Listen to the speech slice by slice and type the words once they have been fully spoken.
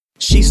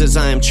She says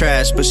I am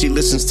trash, but she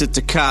listens to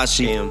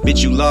Tekashi.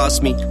 Bitch, you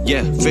lost me.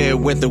 Yeah, fair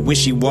weather,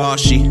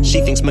 wishy-washy.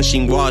 She thinks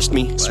machine washed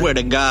me. Swear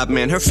to God,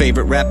 man, her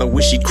favorite rapper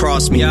wish she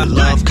crossed me.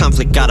 Love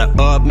conflict got her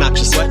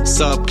obnoxious,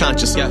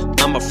 subconscious.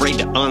 I'm afraid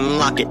to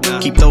unlock it.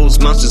 Keep those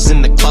monsters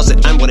in the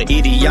closet. I'm what an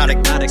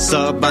idiotic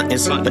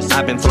sub-buttons. But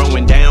I've been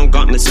throwing down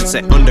gauntlets since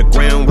that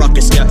underground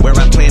ruckus. Where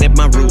I planted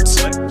my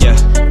roots. Yeah,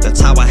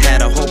 that's how I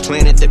had a whole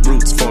planet that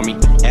roots for me.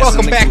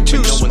 Welcome back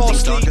to Small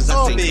Street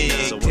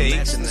Big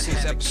Takes. This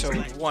is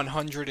episode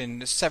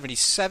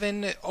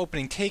 177.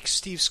 Opening takes.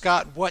 Steve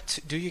Scott, what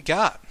do you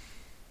got?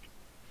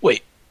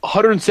 Wait,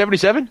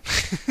 177?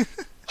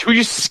 Should we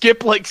just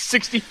skip like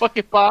 60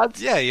 fucking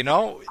pods?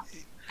 Yeah,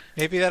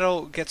 maybe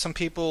that'll get some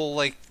people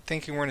like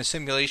thinking we're in a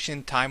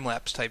simulation,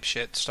 time-lapse type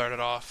shit started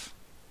off.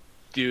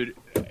 Dude,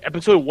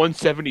 episode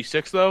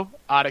 176 though,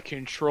 out of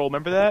control.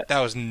 Remember that? That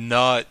was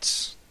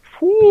nuts.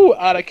 Whoo,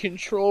 out of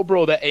control,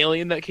 bro. That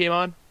alien that came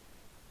on.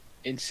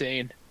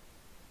 Insane.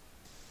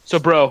 So,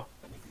 bro,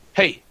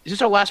 hey, is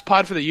this our last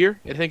pod for the year?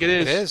 I think it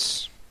is. It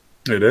is.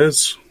 It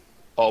is.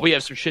 Oh, we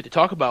have some shit to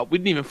talk about. We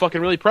didn't even fucking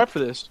really prep for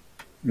this.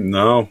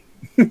 No.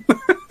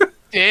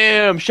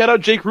 Damn. Shout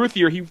out Jake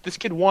Ruthier. This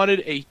kid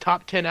wanted a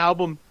top 10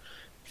 album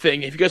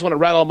thing. If you guys want to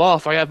rattle them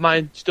off, I have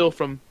mine still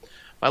from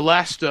my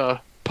last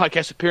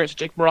podcast appearance at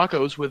Jake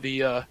Morocco's with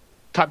the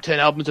top 10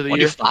 albums of the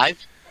year.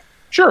 5?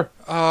 Sure.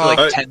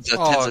 Like tens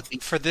of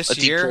for this a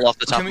deep year, pull off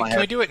the top of my can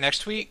head. we do it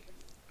next week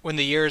when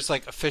the year is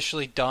like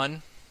officially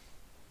done?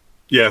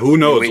 Yeah, who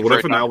knows? Wait What for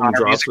if it an not album on our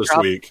drops music this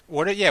drop? week?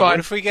 What Fine.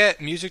 if we get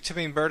Music to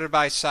Be Murdered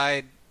by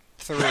Side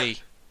 3? Side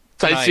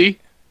tonight, C?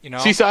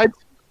 Seaside?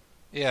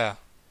 Yeah.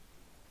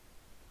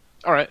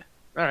 All right.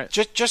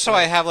 Just so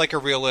I have like a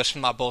real list.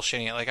 I'm not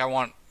bullshitting it. Like I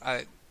want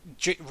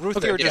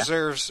Ruthier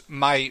deserves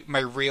my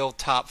real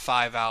top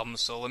 5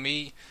 albums. So let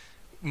me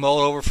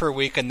mull it over for a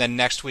week, and then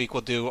next week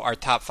we'll do our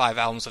top 5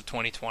 albums of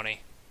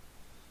 2020.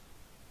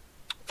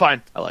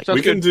 Fine. I like Sounds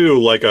We can good.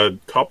 do like a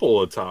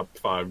couple of top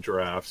 5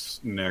 drafts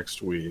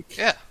next week.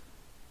 Yeah.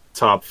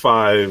 Top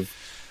 5,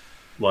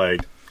 like,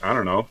 I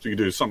don't know. You can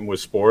do something with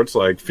sports,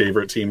 like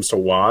favorite teams to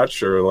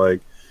watch, or like,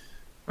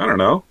 I don't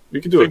know.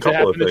 We can do Things a that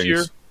couple of happened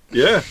this things.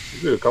 Yeah, we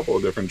can do a couple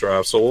of different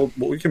drafts. So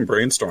we can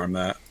brainstorm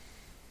that.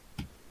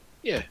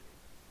 Yeah.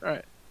 All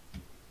right.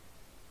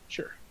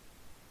 Sure.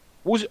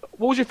 What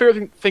was your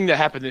favorite thing that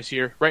happened this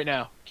year, right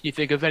now? Can you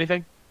think of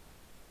anything?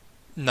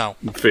 No.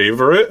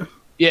 Favorite?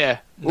 Yeah.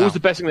 What No. was the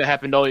best thing that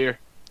happened all year?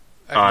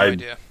 I have no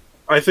idea.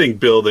 I think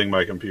building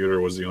my computer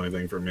was the only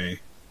thing for me.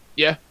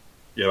 Yeah.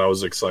 Yeah, that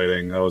was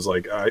exciting. I was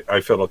like,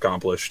 I felt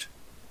accomplished.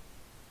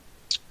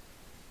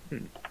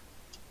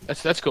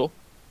 That's cool.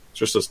 It's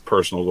just a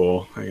personal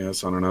goal, I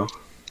guess. I don't know.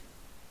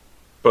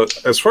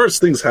 But as far as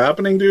things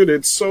happening, dude,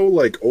 it's so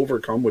like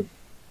overcome with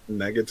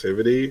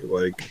negativity.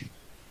 Like,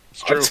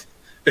 It's true.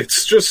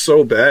 it's just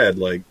so bad.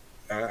 Like,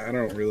 I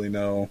don't really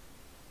know.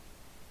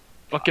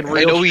 Fucking I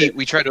real know shit.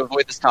 we tried to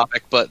avoid this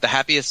topic, but the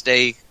happiest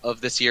day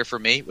of this year for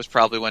me was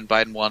probably when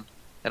Biden won,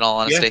 in all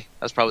honesty. Yeah.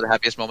 That was probably the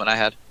happiest moment I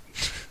had.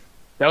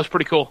 That was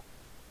pretty cool.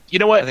 You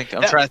know what? I'm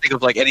trying to think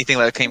of like anything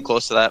that came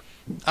close to that.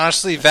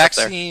 Honestly, up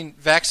there.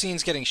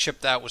 vaccines getting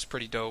shipped out was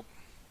pretty dope.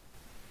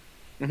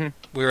 Mhm.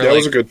 We were That like,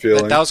 was a good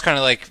feeling. That was kind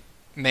of like,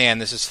 man,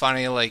 this is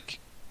finally like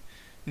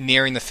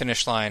nearing the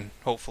finish line.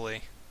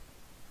 Hopefully,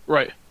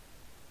 Right.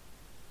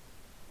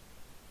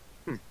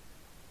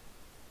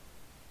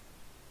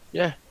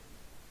 Yeah.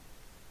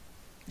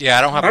 yeah.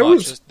 I don't have I much.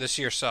 was- This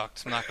year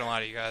sucked. I'm not gonna lie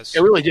to you guys.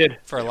 It really did.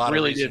 For a It lot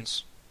really of did.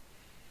 reasons.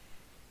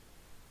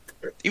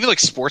 Even like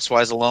sports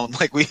wise alone,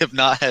 like we have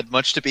not had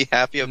much to be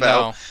happy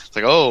about. No. It's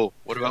like, oh,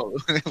 what about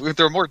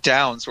there are more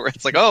downs where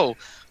it's like, oh,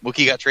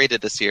 Mookie got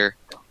traded this year.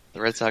 The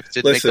Red Sox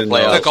did Listen, make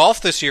the playoffs. The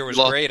golf this year was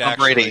Lost great, Tom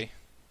actually. Brady.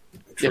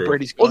 Yeah, True.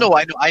 Brady's Well, gone. no,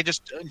 I know. I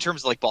just in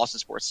terms of like Boston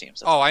sports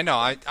teams. Oh, I know.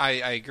 I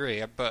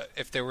agree. But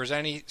if there was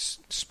any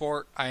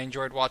sport I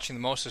enjoyed watching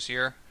the most this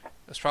year, it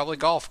was probably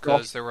golf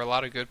because there were a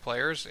lot of good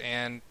players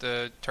and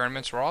the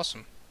tournaments were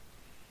awesome.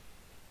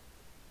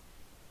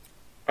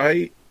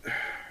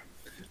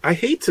 I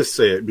hate to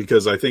say it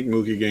because I think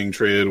Mookie getting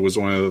traded was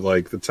one of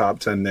like the top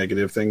 10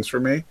 negative things for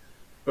me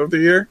of the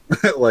year.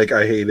 Like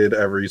I hated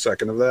every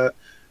second of that.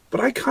 But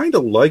I kind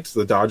of liked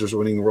the Dodgers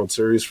winning the World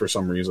Series for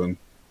some reason.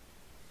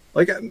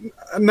 Like,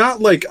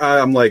 not like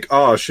I'm like,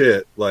 oh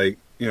shit, like,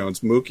 you know, it's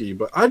Mookie.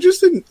 But I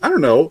just didn't, I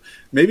don't know.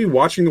 Maybe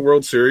watching the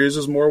World Series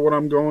is more what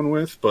I'm going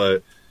with.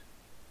 But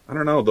I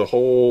don't know. The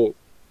whole,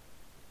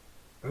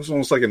 it was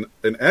almost like an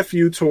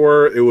FU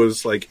tour. It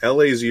was like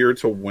LA's year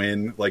to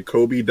win. Like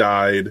Kobe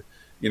died.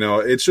 You know,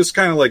 it's just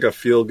kind of like a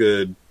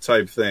feel-good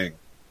type thing.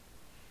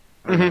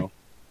 I don't know.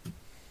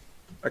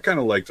 I kind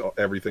of liked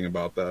everything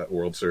about that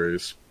World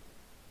Series.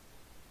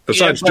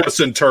 Besides but-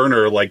 Justin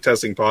Turner, like,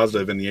 testing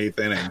positive in the 8th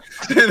inning.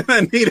 And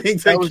then needing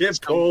That to was get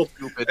so pulled.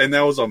 stupid. And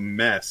that was a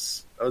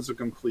mess. That was a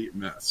complete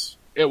mess.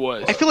 It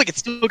was. I feel like it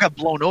still got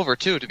blown over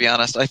too. To be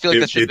honest, I feel like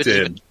It- that should have it been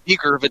did. even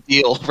bigger of a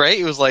deal, right?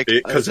 It was like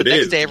Because the it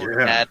next is, day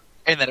everyone yeah. had,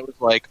 and then it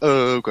was like,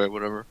 oh, okay,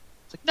 whatever.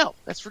 It's like, no,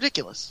 that's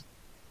ridiculous.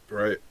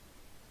 Right.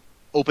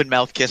 Open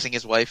mouth kissing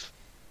his wife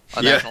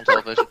on Yeah. national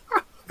television.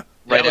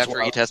 right was after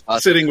wild. he tests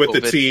positive Sitting for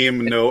with the COVID.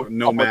 team,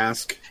 no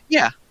mask.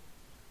 Yeah.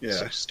 Yeah.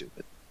 So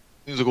stupid.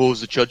 He was like, "Oh, it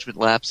was a judgment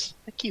lapse."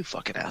 Like, you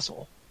fucking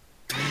asshole.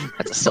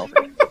 That's a self.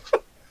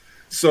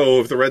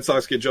 So if the Red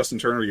Sox get Justin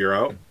Turner, you're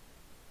out.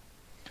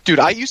 Dude,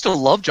 I used to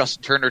love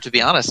Justin Turner, to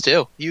be honest,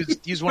 too. He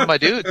was one of my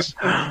dudes.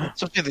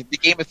 Especially the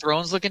Game of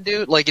Thrones looking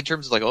dude. Like, in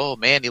terms of, like, oh,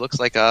 man, he looks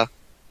like,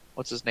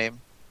 what's his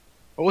name?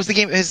 What was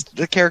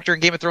the character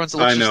in Game of Thrones that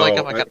looks I know. just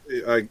like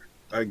him?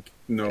 I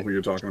know who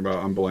you're talking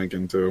about. I'm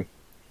blanking, too.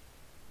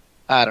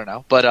 I don't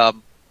know. But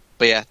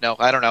yeah, no,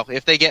 I don't know.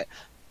 If they get...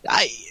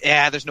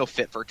 there's no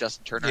fit for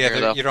Justin Turner Yeah, here,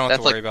 though. you don't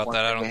have That's to worry like about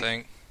that, I don't game.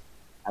 think.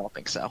 I don't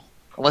think so.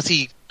 Unless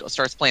he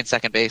starts playing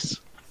second base.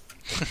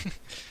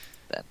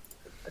 Then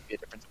that'd be a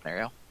different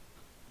scenario.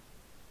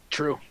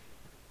 True.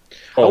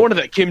 Oh. I wanted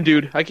that Kim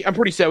dude. I'm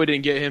pretty sad we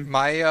didn't get him.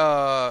 My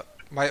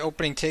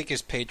opening take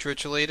is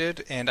Patriots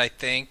related, and I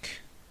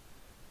think,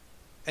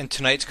 and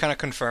tonight's kind of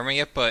confirming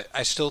it, but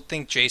I still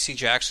think J.C.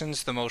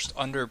 Jackson's the most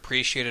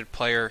underappreciated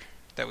player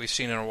that we've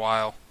seen in a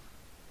while.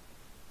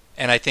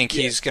 And I think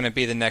he's going to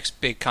be the next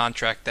big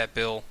contract that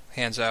Bill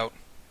hands out.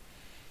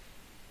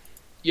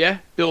 Yeah,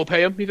 Bill will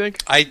pay him. You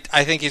think? I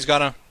think he's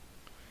gonna.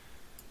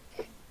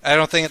 I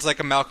don't think it's like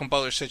a Malcolm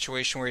Butler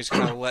situation where he's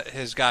gonna let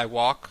his guy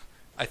walk.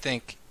 I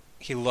think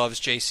he loves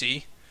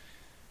JC,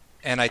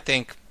 and I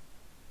think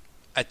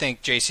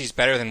JC's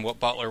better than what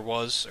Butler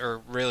was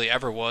or really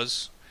ever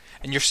was.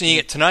 And you're seeing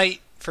it tonight.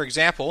 For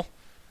example,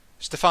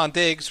 Stephon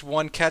Diggs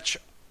 1 catch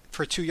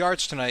for 2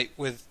 yards tonight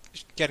with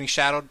getting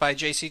shadowed by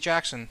JC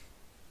Jackson.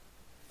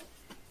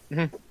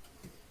 Mm-hmm.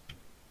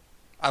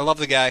 I love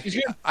the guy. He's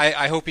good.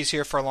 I hope he's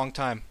here for a long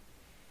time.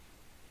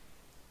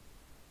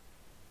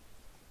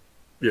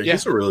 Yeah,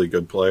 he's a really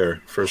good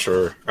player, for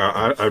sure.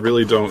 I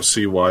really don't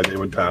see why they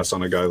would pass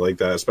on a guy like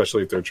that,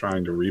 especially if they're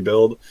trying to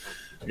rebuild,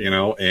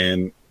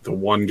 and the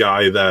one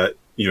guy that,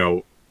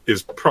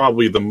 is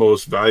probably the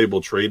most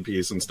valuable trade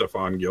piece in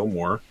Stephon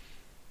Gilmore.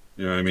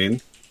 You know what I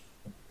mean?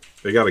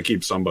 They got to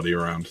keep somebody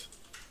around.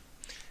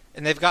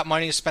 And they've got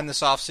money to spend this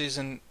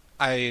offseason.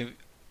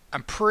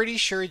 I'm pretty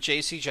sure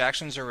J.C.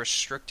 Jackson's a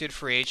restricted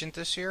free agent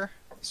this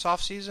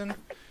offseason.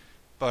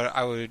 But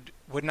I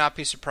would not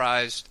be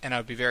surprised, and I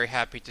would be very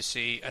happy to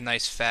see a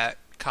nice fat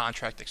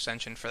contract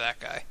extension for that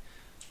guy.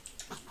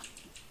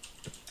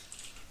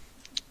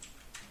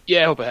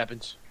 Yeah, I hope it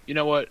happens. You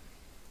know what?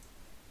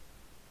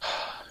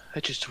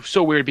 It's just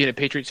so weird being a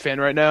Patriots fan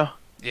right now.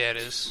 Yeah, it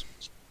is.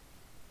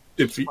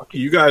 If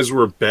you guys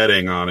were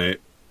betting on it,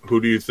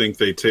 who do you think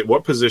they take?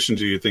 What position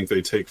do you think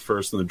they take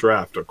first in the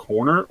draft? A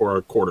corner or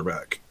a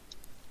quarterback?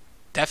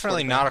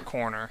 Definitely not a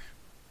corner.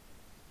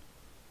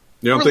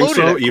 You don't think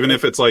so? Even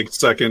if it's like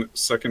second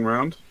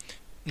round?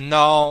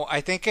 No,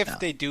 I think if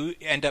they do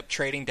end up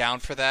trading down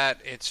for that,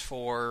 it's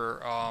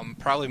for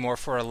probably more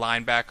for a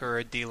linebacker or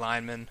a D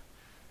lineman.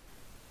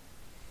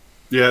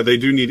 Yeah, they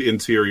do need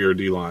interior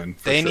D-line.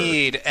 They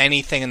need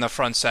anything in the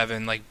front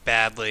seven, like,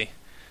 badly.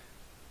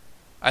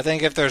 I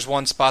think if there's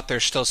one spot they're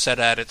still set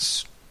at,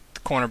 it's the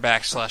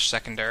cornerback /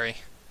 secondary.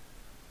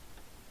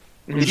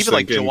 Even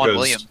like Jawan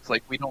Williams,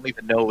 like, we don't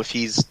even know if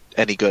he's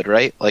any good,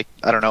 right? Like,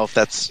 I don't know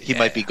if he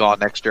might be gone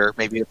next year.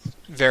 Maybe it's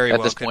very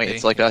at this point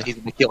it's like he's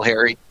a N'Keal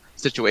Harry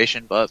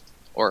situation,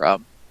 or I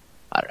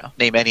don't know,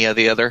 name any of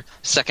the other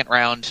second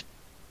round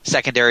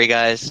secondary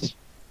guys.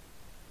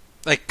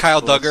 Like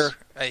Kyle Duggar,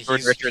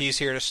 he's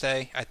here to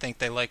stay. I think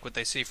they like what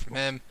they see from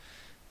him.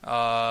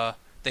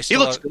 He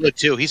looks good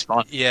too. He's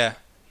fun. Yeah,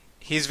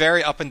 he's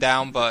very up and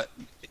down, but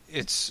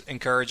it's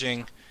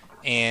encouraging.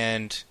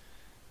 And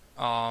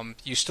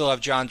you still have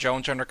John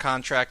Jones under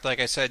contract. Like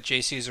I said,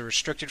 JC is a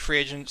restricted free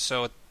agent,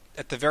 so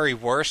at the very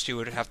worst, you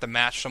would have to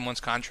match someone's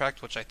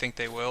contract, which I think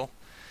they will.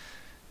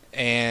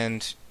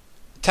 And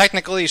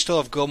technically, you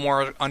still have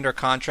Gilmore under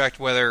contract.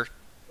 Whether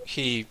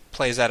he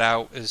plays that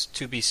out is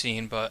to be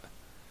seen, but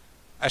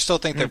I still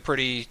think they're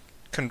pretty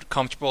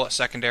comfortable at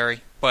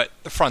secondary. But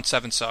the front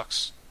seven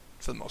sucks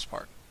for the most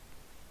part.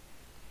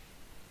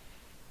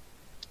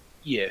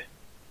 Yeah.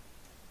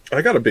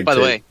 I got a big. By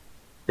the way,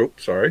 oh,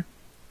 sorry.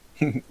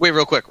 Wait,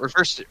 real quick.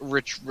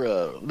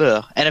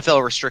 The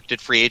NFL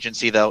restricted free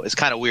agency, though, is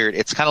kind of weird.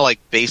 It's kind of like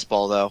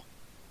baseball, though,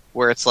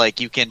 where it's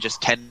like you can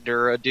just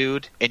tender a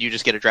dude and you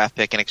just get a draft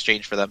pick in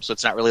exchange for them. So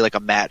it's not really like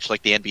a match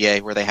like the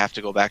NBA where they have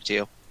to go back to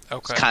you.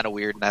 Okay. It's kind of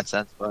weird in that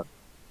sense, but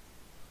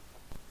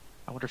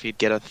I wonder if you'd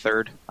get a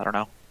third. I don't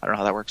know. I don't know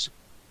how that works.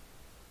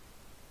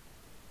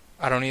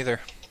 I don't either.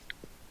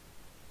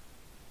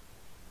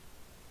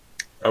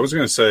 I was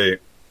going to say,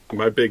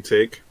 my big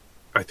take,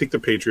 I think the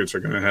Patriots are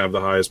going to have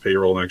the highest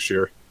payroll next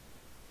year.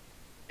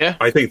 Yeah?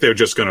 I think they're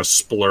just going to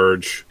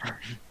splurge.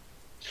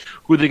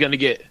 Who are they going to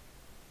get?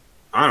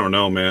 I don't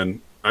know,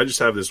 man. I just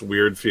have this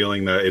weird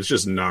feeling that it's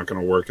just not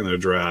going to work in the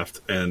draft,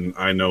 and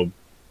I know,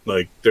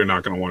 like, they're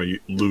not going to want to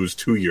lose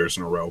 2 years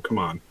in a row. Come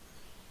on.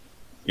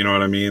 You know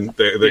what I mean?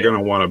 They're going to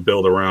want to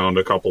build around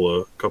a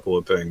couple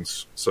of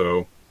things.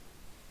 So,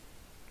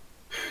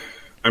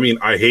 I mean,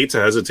 I hate to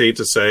hesitate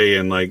to say,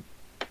 and like,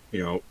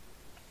 you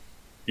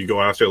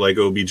go after like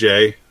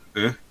OBJ.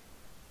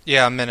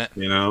 Yeah, a minute.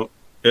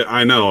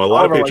 I know a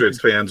lot of Oliver Patriots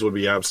fans would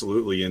be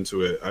absolutely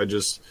into it.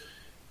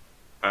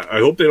 I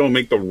hope they don't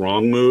make the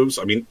wrong moves.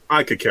 I mean,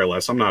 I could care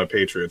less. I'm not a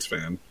Patriots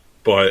fan,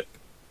 but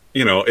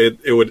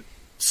it would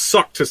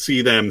suck to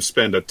see them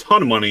spend a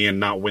ton of money and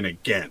not win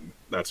again.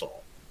 That's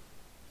all.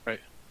 Right.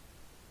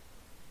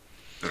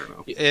 I don't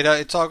know.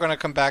 It's all going to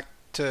come back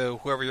to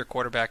whoever your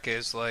quarterback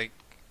is. Like,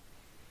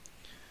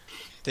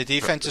 the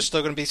defense is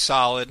still going to be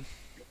solid.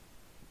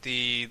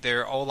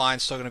 Their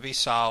O-line's still going to be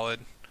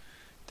solid.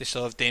 They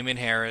still have Damian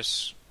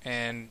Harris,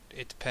 and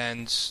it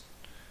depends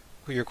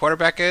who your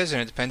quarterback is,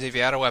 and it depends if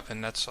you add a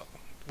weapon.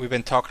 We've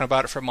been talking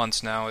about it for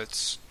months now.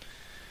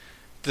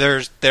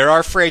 There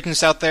are free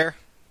agents out there.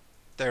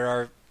 There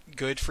are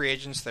good free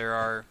agents. There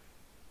are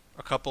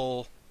a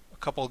couple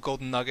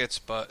golden nuggets,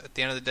 but at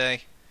the end of the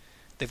day,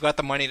 they've got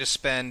the money to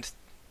spend.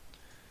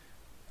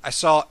 I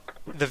saw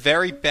the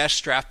very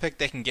best draft pick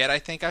they can get, I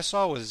think I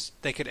saw, was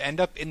they could end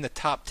up in the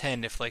top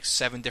 10 if like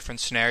 7 different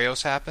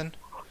scenarios happen.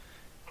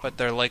 But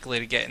they're likely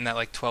to get in that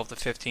like 12 to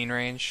 15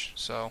 range.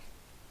 So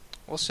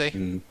we'll see.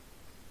 Mm.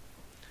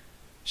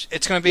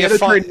 It's going to be It's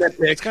going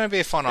to be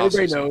a fun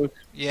Everybody offseason. knows.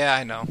 Yeah,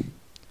 I know.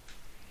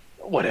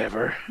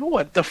 Whatever.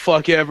 What the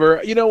fuck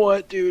ever. You know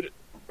what, dude?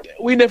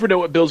 We never know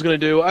what Bill's going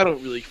to do. I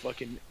don't really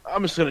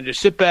I'm just going to just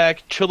sit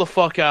back, chill the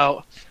fuck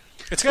out.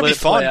 It's going to let be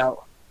it play fun.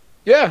 out.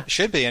 Yeah, It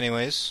should be,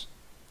 anyways.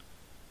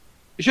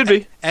 it should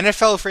be.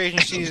 NFL free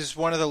agency is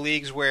one of the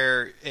leagues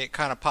where it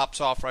kind of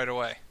pops off right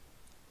away.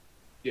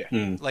 Yeah.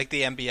 Mm. Like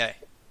the NBA.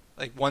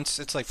 Like once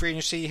it's like free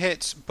agency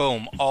hits,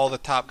 boom, all the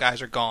top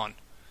guys are gone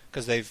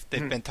because they've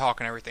been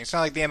talking everything. It's not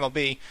like the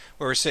MLB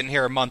where we're sitting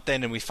here a month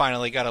in and we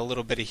finally got a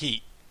little bit of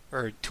heat,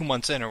 or 2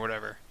 months in or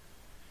whatever.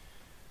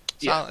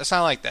 It's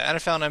not like that.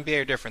 NFL and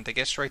NBA are different. They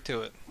get straight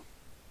to it.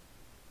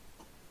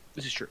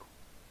 This is true.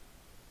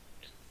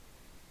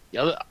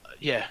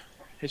 Yeah,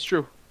 it's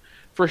true.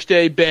 First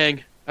day,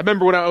 bang. I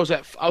remember when I was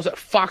at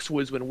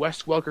Foxwoods when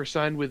Wes Welker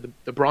signed with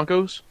the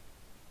Broncos.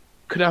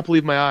 Could not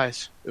believe my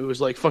eyes. It was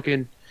like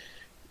fucking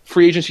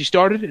free agency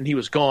started and he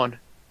was gone.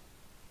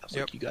 I was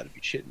like, you got to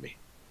be shitting me.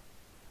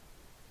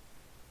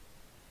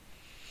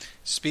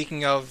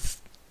 Speaking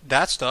of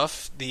that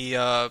stuff,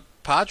 the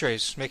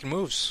Padres making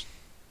moves.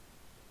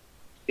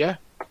 Yeah.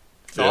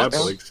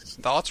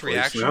 Thoughts,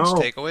 reactions,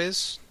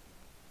 takeaways?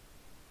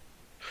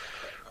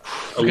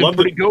 I love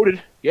pretty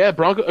goated. Yeah,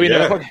 Bronco. I mean,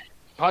 Yeah.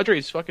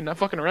 Padres fucking not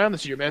fucking around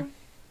this year, man.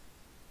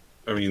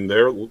 I mean,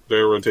 their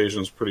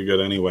rotation is pretty good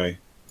anyway.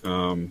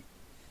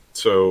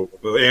 So,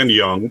 and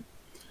young,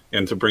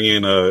 and to bring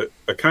in a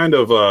kind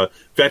of a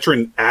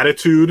veteran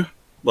attitude,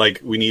 like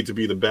we need to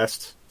be the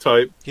best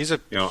type. He's a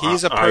I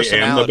personality.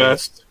 am the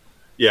best.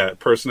 Yeah,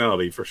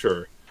 personality for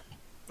sure.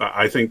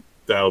 I think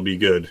that'll be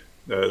good.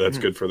 That's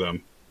good for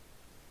them.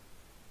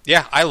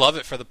 Yeah, I love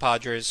it for the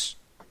Padres.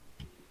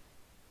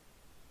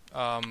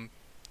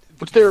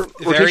 What's their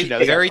rotation now?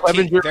 They got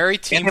Clevenger. Very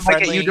team And they might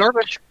get friendly. Yu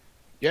Darvish.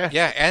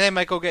 Yeah, and they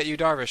might go get Yu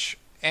Darvish.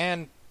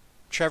 And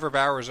Trevor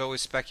Bauer is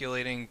always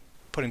speculating,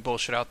 putting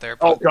bullshit out there.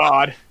 Oh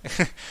But,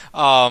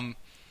 God.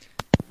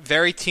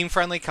 very team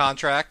friendly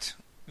contract.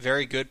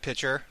 Very good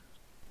pitcher.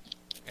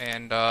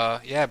 And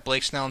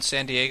Blake Snell in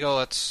San Diego.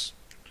 That's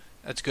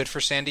good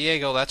for San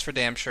Diego. That's for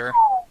damn sure.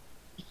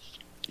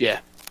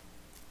 Yeah.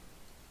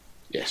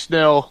 Yeah,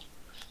 Snell,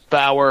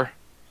 Bauer.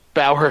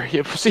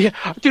 Yeah, see,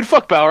 dude,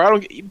 fuck Bauer.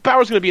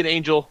 Bauer's gonna be an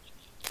angel.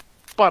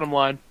 Bottom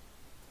line.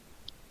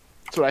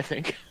 That's what I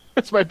think.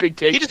 That's my big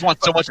take. He just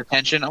wants so much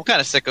attention. I'm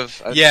kind of sick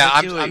of.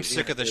 I'm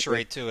sick of the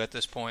charade too at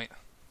this point.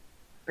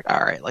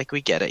 All right, like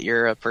we get it.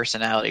 You're a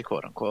personality,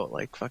 quote unquote.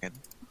 Like fucking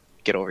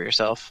get over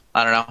yourself.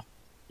 I don't know.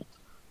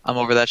 I'm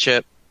over that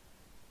shit.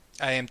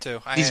 I am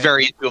too. He's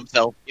very into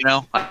himself. You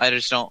know. I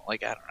just don't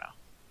like. I don't know.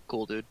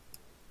 Cool dude.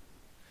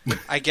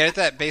 I get it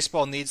that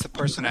baseball needs the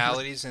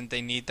personalities and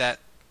they need that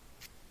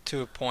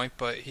to a point,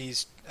 but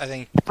I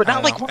think. But not I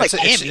don't like know. one like him.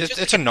 He's It's just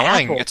like an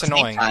annoying. asshole It's at the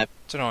same annoying. time.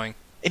 It's annoying.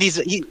 And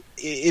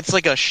it's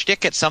like a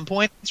shtick at some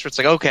points where it's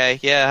like, okay,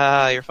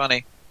 yeah, you're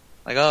funny.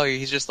 Like, oh,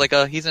 he's just like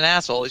he's an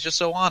asshole. He's just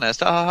so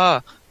honest. Ha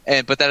ha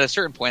ha. But at a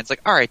certain point, it's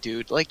like, all right,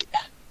 dude, like,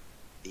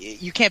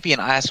 you can't be an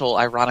asshole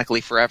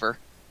ironically forever.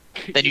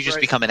 Then you just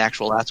Right. become an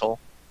actual asshole.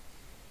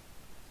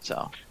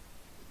 So,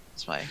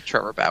 that's my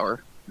Trevor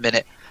Bauer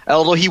minute.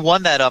 Although he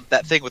won that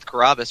thing with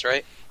Carabas,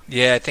 right?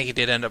 Yeah, I think he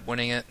did end up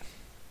winning it.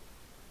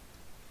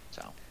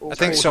 So, I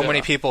think so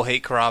many people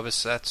hate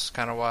Carabas. That's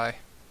kind of why.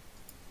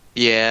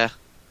 yeah.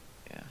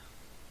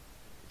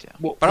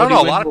 But I don't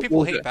know. A lot of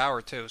people hate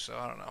Bauer too, so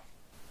I don't know.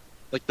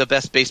 Like the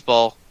best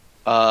baseball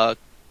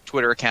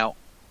Twitter account,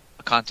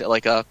 a content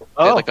like a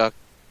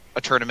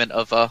tournament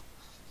of Like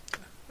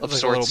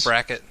sorts. a little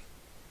bracket.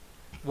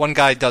 One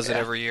guy does it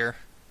every year.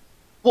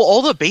 Well,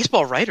 all the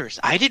baseball writers,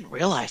 I didn't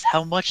realize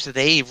how much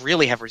they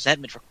really have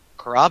resentment for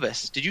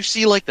Carabas. Did you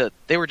see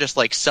they were just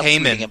like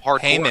subtweeting him hardcore?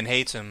 Heyman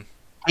hates him.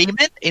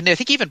 Heyman, and I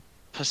think even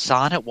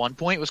Passan at one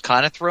point was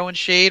kind of throwing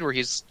shade where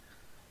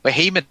but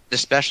Heyman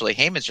especially.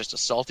 Heyman's just a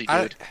salty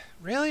dude.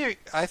 Really?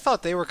 I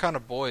thought they were kind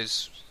of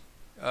boys.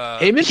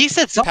 Heyman? He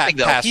said something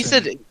though. He Passan.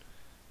 said,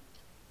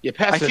 Yeah,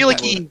 I feel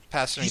like he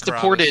Passan and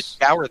supported Carabas.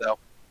 Bauer though.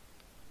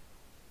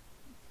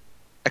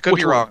 I could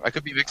Which be one? wrong. I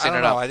could be I mixing don't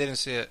it know. up. I didn't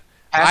see it.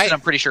 Passon,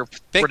 I'm pretty sure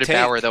Big put it take.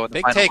 Bauer though. In the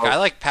Big final take. vote. I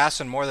like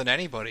Passon more than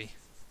anybody.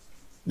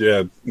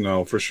 Yeah,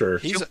 no, for sure.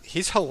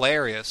 He's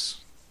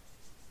hilarious.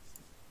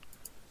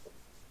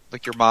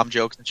 Like your mom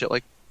jokes and shit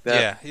like that.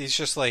 Yeah, he's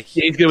just like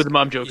Yeah, he's good with the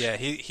mom jokes. yeah.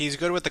 He's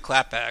good with the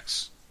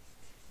clapbacks.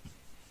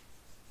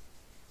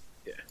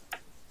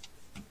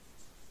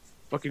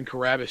 Fucking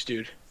Carabas,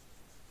 dude.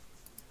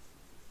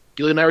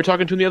 Gilly and I were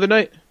talking to him the other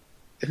night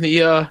in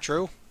the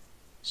True.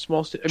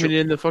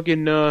 in the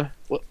fucking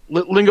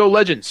Lingo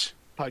Legends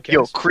podcast.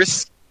 Yo,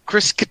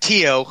 Chris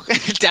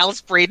Cotillo,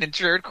 Dallas Braden, and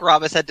Jared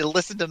Carabas had to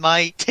listen to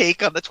my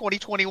take on the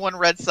 2021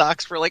 Red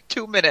Sox for like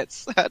 2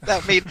 minutes.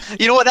 That made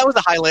you know what? That was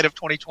the highlight of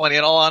 2020.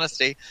 In all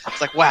honesty, it's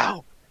like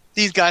wow,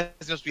 these guys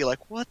must be like,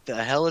 what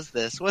the hell is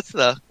this?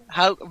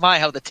 How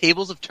the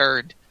tables have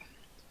turned.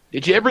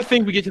 Did you ever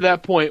think we get to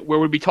that point where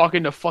we'd be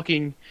talking to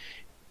fucking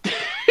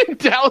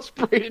Dallas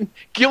Braden,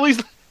 Gilly's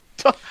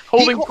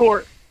holding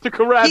court to He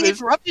Carabas?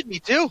 interrupted me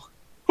too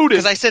Who did?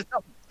 because I said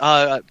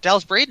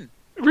Dallas Braden.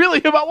 Really?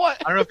 About what?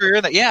 I don't know if you're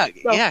hearing that. Yeah,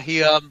 No. yeah.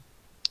 He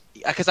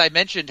because I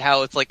mentioned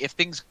how it's like if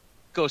things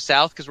go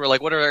south, because we're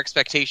like, what are our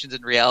expectations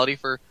in reality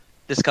for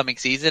this coming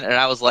season? And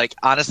I was like,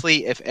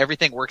 honestly, if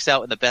everything works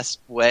out in the best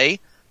way,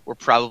 we're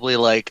probably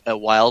like a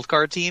wild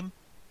card team.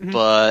 Mhm.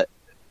 But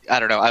I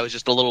don't know. I was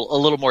just a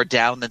little more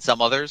down than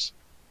some others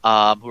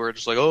who were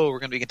just like, oh, we're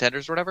going to be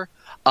contenders or whatever.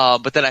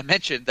 But then I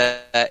mentioned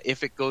that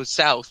if it goes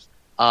south,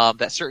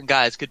 that certain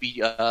guys could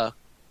be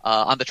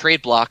on the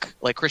trade block,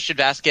 like Christian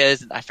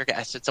Vasquez, and I forget,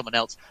 I said someone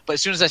else. But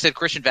as soon as I said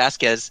Christian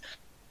Vasquez,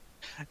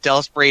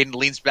 Dallas Braden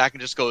leans back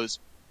and just goes,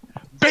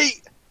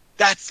 bait!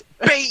 That's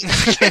bait!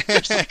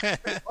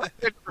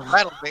 It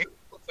rattled me. I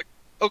was like,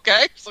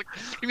 okay. It's like,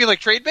 you mean like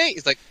trade bait?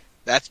 He's like,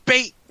 that's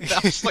bait. And I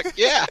was like,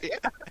 yeah.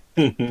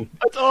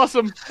 That's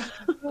awesome.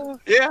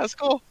 Yeah, that's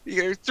cool.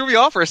 You threw me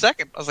off for a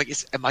second. I was like,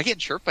 am I getting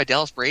chirped by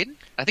Dallas Braden?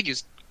 I think he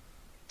was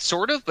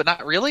sort of, but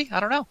not really. I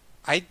don't know.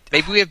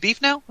 Maybe we have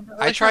beef now? I'm not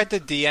really I sure. tried to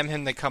DM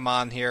him to come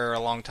on here a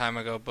long time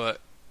ago, but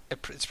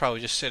it's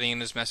probably just sitting in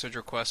his message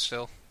request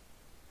still.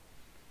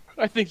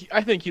 I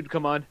think he'd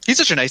come on. He's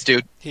such a nice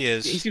dude. He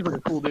is. He seems like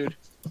a cool dude.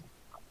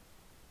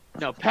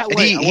 Now, Pat And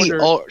Light, I wonder.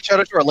 shout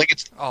out to our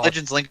Oh.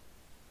 Legends Link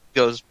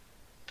goes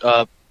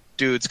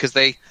dudes, because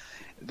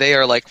they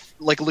are like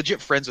legit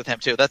friends with him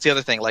too. That's the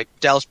other thing. Like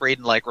Dallas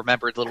Braden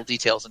remembered little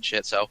details and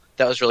shit, so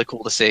that was really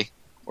cool to see.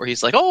 Where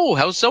he's like, oh,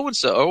 how's so and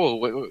so?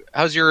 Oh,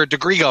 how's your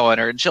degree going?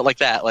 Or and shit like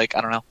that. Like,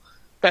 I don't know.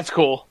 That's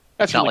cool.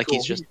 That's Not really like cool.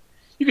 he's just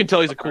You can tell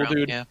he's a cool around.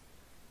 dude.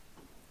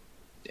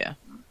 Yeah.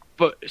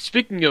 But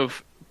speaking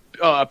of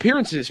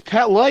appearances,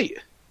 Pat Light,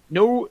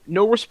 no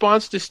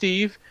response to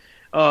Steve.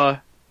 I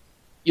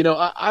don't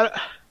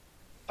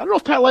know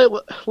if Pat Light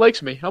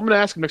likes me. I'm gonna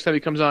ask him next time he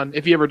comes on,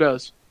 if he ever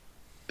does.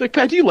 Be like,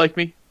 Pat, do you like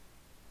me?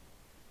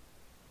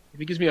 If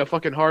he gives me a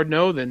fucking hard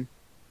no, then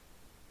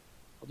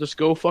I'll just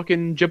go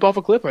fucking jump off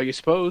a cliff, I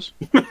suppose.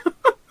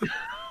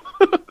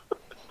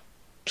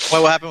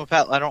 What happened with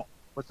Pat? I don't.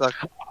 What's that?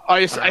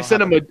 I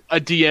sent him a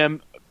DM.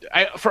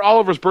 For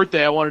Oliver's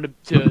birthday, I wanted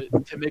to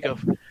make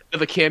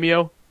a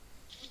cameo,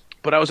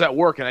 but I was at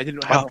work and I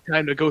didn't have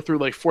time to go through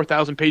like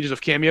 4,000 pages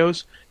of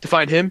cameos to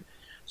find him.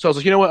 So I was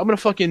like, you know what? I'm gonna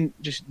fucking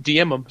just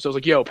DM him. So I was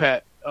like, yo,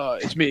 Pat,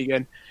 it's me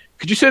again.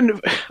 Could you send?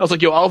 I was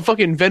like, yo, I'll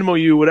fucking Venmo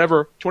you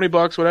whatever,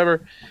 $20,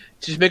 whatever.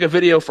 Just make a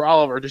video for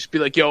Oliver. Just be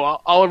like, yo,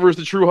 Oliver's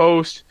the true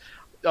host.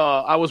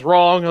 I was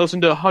wrong. I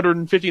listened to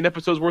 115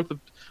 episodes worth of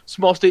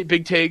Small State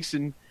Big Takes,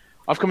 and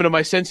I've come to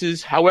my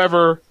senses.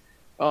 However,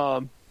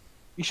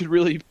 you should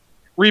really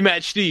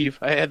rematch Steve.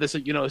 I had this,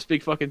 this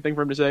big fucking thing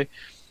for him to say.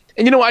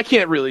 And, I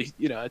can't really,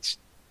 it's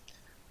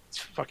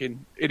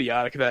fucking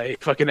idiotic that I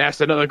fucking asked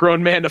another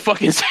grown man to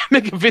fucking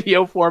make a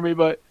video for me,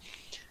 but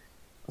I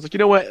was like, you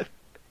know what?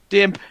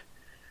 Damn.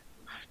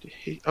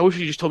 I wish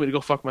he just told me to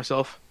go fuck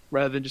myself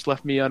rather than just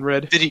left me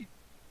unread. Did he?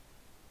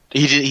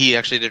 He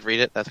actually did read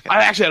it. That's okay.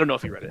 I don't know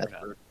if he read it or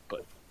not,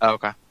 but Oh,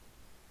 okay.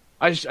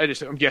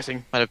 I'm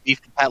guessing. Might have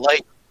beef with Pat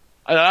Light.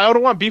 I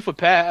don't want beef with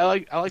Pat. I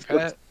like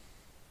Pat.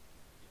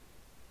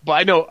 But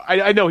I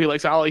know he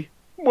likes Ollie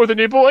more than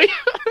your boy.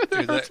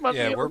 Dude, That's my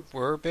yeah, feelings.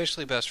 we're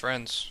basically best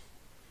friends.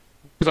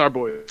 He's our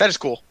boy. That is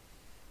cool.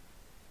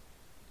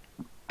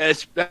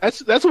 That's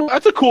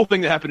a cool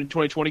thing that happened in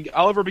 2020.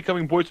 Oliver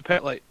becoming boys with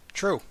Pat Light.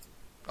 True.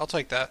 I'll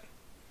take that.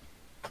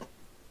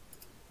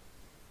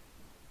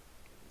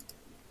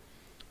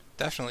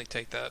 Definitely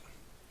take that.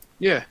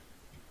 Yeah.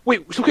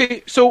 Wait.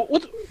 Okay. So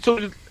what?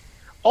 So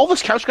all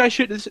this couch guy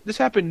shit. This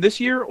happened this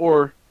year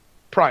or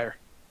prior?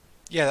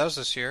 Yeah, that was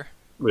this year.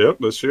 Yep,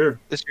 this year.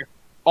 This year.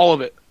 All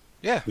of it.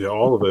 Yeah. Yeah,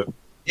 all of it.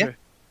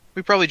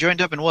 We probably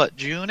joined up in what,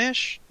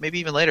 June-ish? Maybe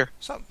even later.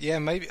 Yeah,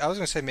 maybe. I was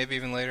gonna say maybe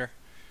even later.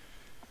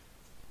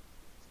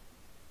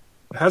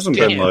 It hasn't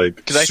Damn. been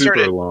like 'Cause I super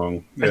started-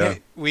 long. Yeah.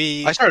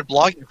 I started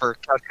blogging for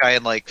Couch Guy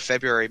in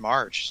February,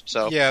 March.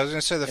 So Yeah, I was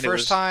gonna say the And it was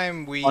first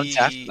time months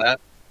after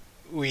that.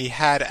 we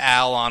had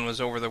Al on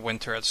was over the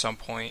winter at some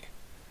point.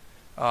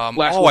 Last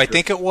I winter.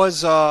 think it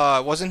was.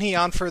 Wasn't he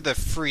on for the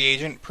free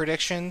agent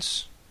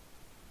predictions?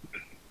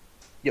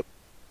 Yep.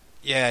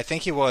 Yeah, I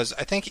think he was.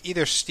 I think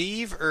either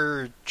Steve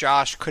or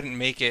Josh couldn't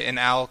make it, and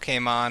Al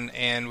came on,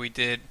 and we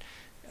did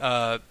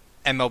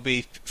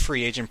MLB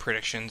free agent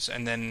predictions,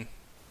 and then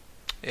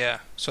yeah,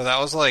 so that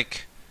was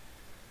like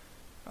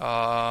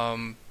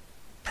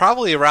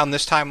probably around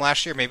this time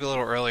last year, maybe a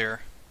little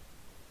earlier.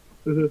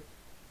 Mm-hmm.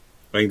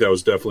 I think that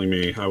was definitely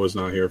me. I was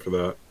not here for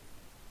that.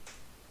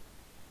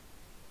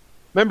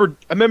 I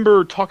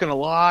remember talking a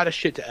lot of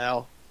shit to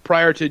Al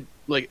prior to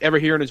like ever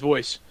hearing his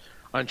voice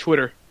on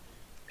Twitter,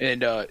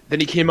 and then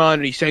he came on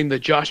and he sang the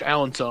Josh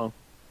Allen song,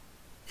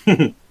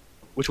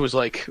 which was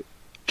like,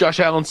 Josh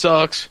Allen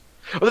sucks.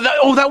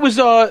 That was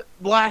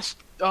last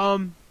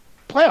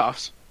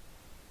playoffs.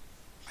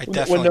 I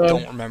definitely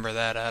don't remember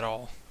that at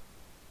all.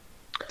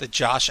 The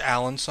Josh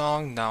Allen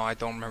song? No, I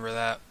don't remember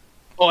that.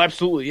 Oh,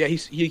 absolutely. Yeah,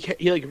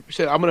 he like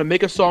said, "I'm gonna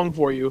make a song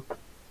for you."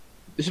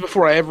 This is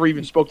before I ever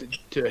even spoke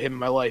to him in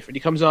my life, and he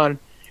comes on and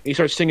he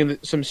starts singing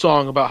some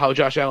song about how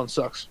Josh Allen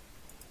sucks.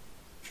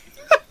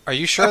 Are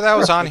you sure that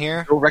was on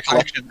here? No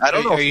recollection. I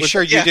don't know. Are you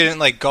sure you didn't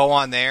like go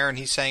on there and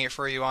he sang it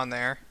for you on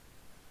there?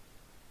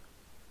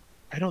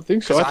 I don't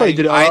think so. I thought he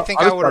did it. I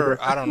think I would.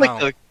 I don't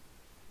know.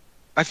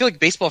 I feel like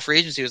baseball free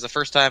agency was the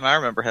first time I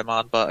remember him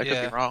on, but I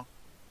could be wrong.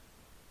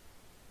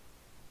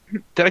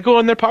 Did I go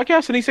on their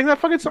podcast and he sang that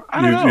fucking song? I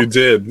don't know. You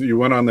did. You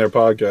went on their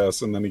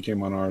podcast and then he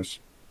came on ours.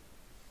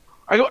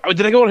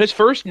 Did I go on his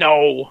first?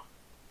 No.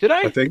 Did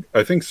I?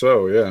 I think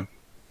so. Yeah.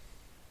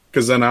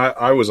 Because then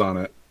I was on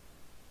it.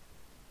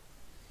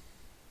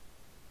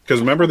 Because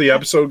remember the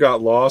episode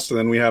got lost and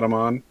then we had him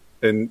on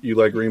and you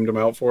like reamed him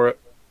out for it.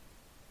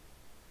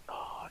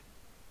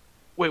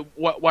 Wait,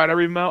 what? Why did I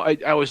read him out? I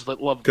always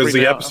love because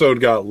the episode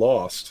got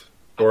lost,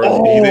 or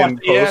he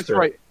didn't post that's it.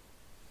 Right.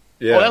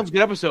 Yeah, that was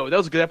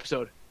a good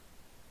episode.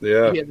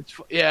 Yeah,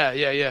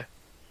 yeah.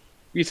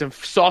 We had some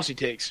saucy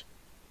takes.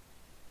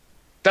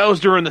 That was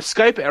during the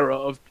Skype era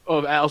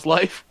of Al's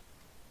life,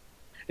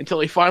 until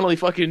he finally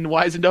fucking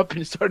wisened up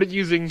and started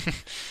using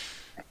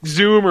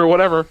Zoom or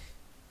whatever.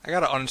 I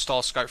gotta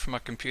uninstall Skype from my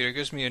computer. It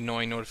gives me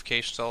annoying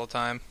notifications all the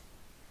time.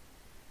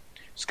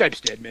 Skype's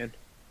dead, man.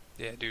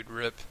 Yeah, dude,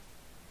 rip.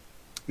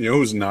 You know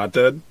who's not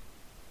dead?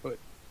 What?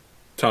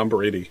 Tom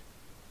Brady.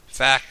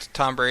 Fact,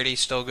 Tom Brady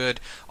still good.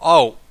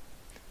 Oh,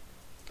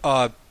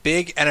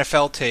 big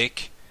NFL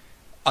take.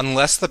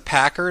 Unless the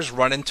Packers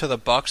run into the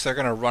Bucs, they're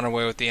gonna run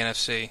away with the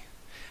NFC.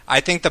 I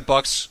think the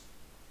Bucs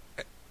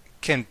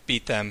can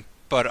beat them,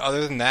 but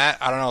other than that,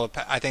 I don't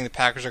know. I think the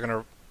Packers are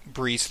gonna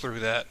breeze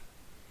through that.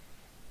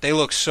 They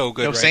look so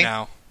good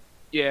now.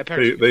 Yeah,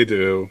 they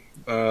do.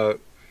 I'm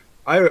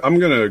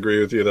gonna agree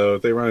with you though.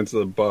 If they run into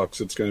the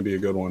Bucs, it's gonna be a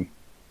good one.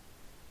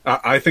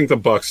 I think the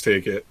Bucs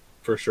take it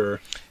for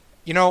sure.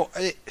 You know,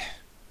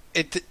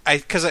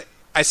 I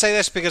say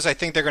this because I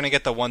think they're going to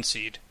get the 1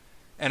 seed,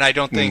 and I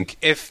don't think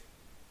if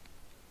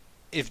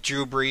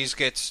Drew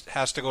Brees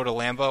has to go to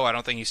Lambeau, I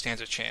don't think he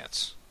stands a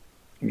chance.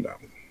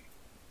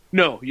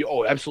 No,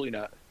 absolutely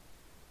not.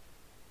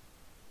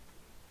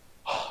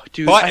 Oh,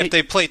 dude, but if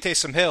they play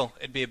Taysom Hill,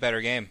 it'd be a better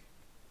game.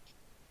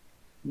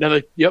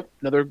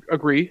 Another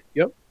agree.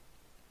 Yep,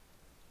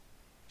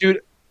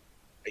 dude.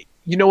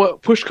 You know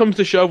what? Push comes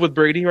to shove with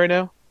Brady right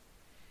now.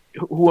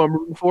 Who I'm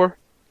rooting for?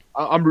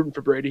 I'm rooting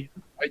for Brady.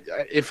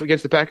 If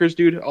against the Packers,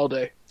 dude, all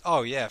day.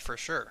 Oh yeah, for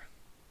sure.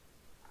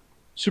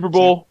 Super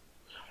Bowl.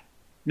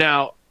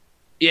 Now,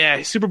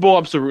 yeah, Super Bowl.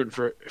 I'm still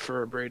rooting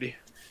for Brady,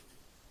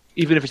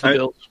 even if it's the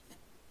Bills.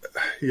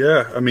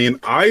 Yeah, I mean,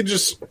 I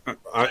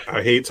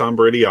hate Tom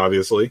Brady.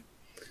 Obviously,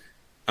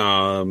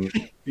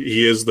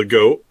 he is the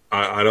GOAT.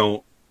 I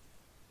don't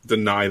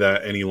deny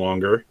that any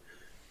longer.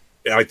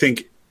 I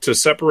think to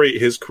separate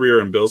his career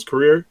and Bill's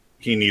career,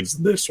 he needs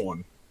this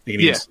one. He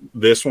needs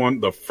this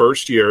one. The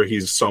first year,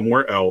 he's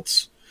somewhere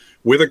else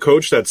with a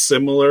coach that's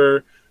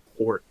similar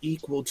or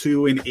equal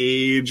to in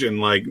age and,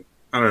 like,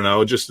 I don't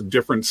know, just a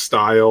different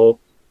style.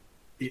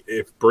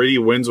 If Brady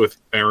wins with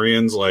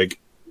Arians, I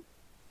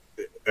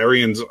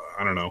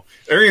don't know.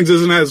 Arians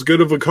isn't as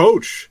good of a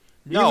coach.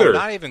 No, either.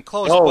 Not even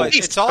close. But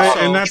it's also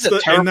and that's the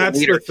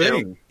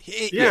thing.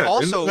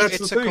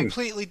 It's a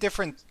completely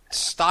different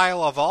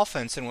style of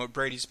offense than what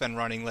Brady's been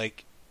running.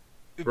 Like,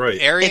 right?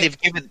 And they've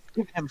given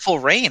him full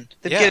reign.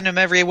 They've given him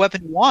every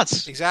weapon he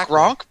wants. Exactly.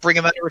 Gronk, bring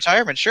him out of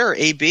retirement. Sure.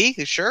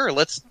 AB, sure.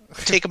 Let's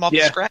take him off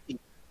the scrappy.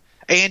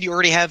 And you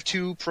already have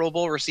 2 Pro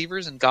Bowl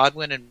receivers in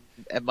Godwin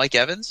and Mike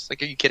Evans.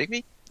 Like, are you kidding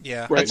me?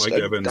 Yeah. Right. Mike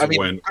Evans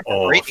went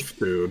off,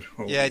 dude.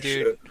 Holy yeah,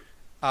 dude. Shit.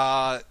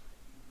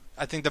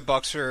 I think the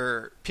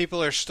Bucs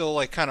people are still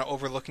like kind of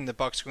overlooking the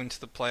Bucs going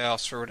to the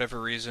playoffs for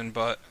whatever reason,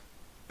 but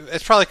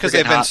it's probably because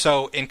they've been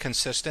so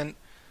inconsistent.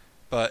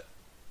 But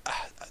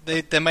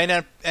they might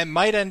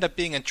end up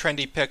being a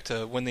trendy pick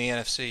to win the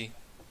NFC.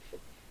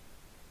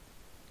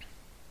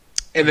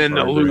 And then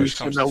they'll lose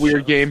in that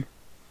weird game.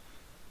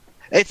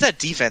 It's that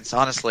defense,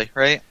 honestly,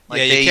 right?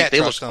 Like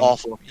they looked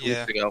awful a few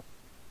weeks ago.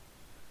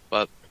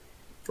 But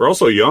they're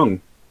also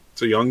young.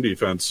 It's a young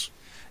defense.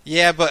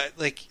 Yeah, but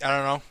like I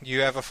don't know, you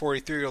have a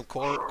 43-year-old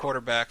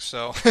quarterback,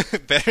 so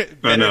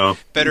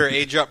better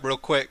age up real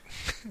quick.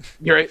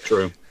 You're right.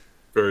 True,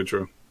 very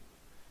true.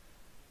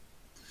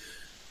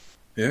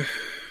 Yeah.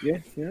 Yeah.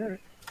 All right.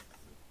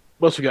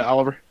 What else we got,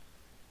 Oliver?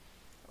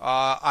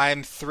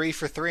 I'm 3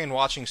 for 3 in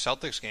watching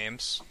Celtics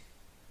games.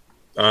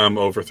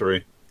 Over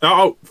 3.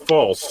 Oh,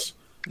 false.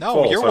 No,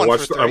 False. you're 1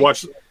 for 3.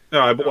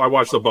 I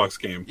watched the Bucks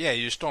game. Yeah,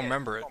 you just don't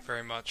remember it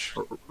very much.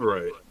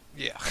 Right.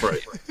 Yeah.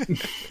 Right.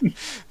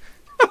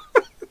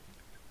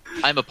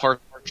 I'm a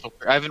partial.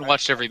 I haven't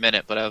watched every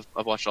minute, but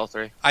I've watched all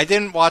 3. I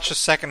didn't watch the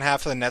second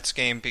half of the Nets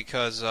game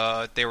because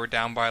they were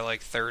down by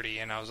like 30,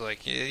 and I was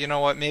like, you know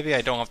what? Maybe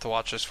I don't have to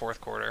watch this fourth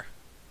quarter.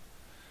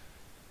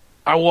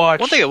 I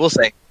watched. One thing I will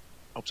say.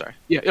 Oh, sorry.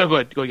 Yeah, go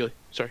ahead. Go, Gilly.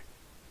 Sorry.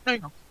 No, you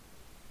go.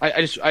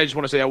 I just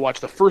want to say I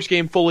watched the first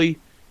game fully.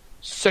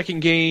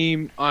 Second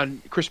game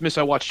on Christmas,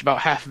 I watched about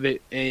half of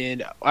it,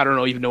 and I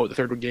don't even know what the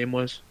third game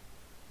was.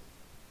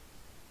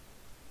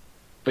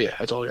 But yeah,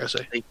 that's all I gotta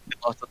say. They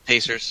lost the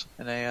Pacers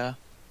in an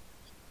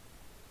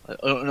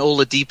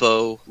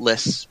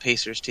Oladipo-less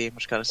Pacers team,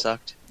 which kind of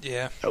sucked.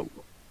 Yeah. Oh.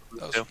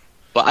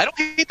 But I don't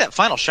hate that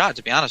final shot,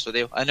 to be honest with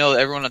you. I know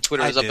everyone on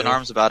Twitter is up in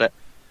arms about it.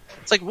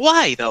 It's like,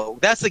 why, though?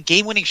 That's the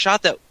game-winning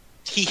shot that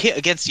he hit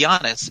against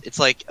Giannis. It's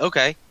like,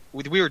 okay,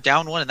 we were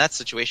down 1 in that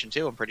situation,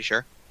 too, I'm pretty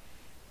sure.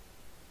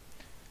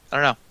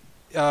 I don't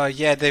know.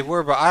 Yeah, they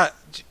were, but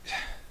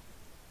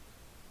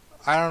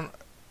I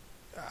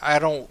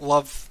don't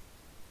love.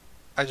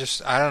 I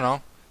don't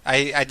know.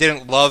 I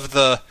didn't love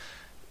the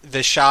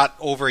shot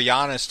over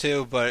Giannis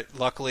too, but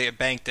luckily it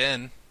banked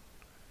in.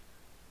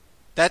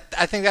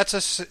 I think that's a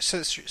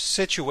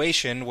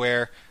situation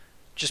where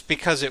just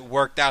because it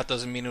worked out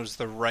doesn't mean it was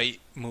the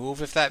right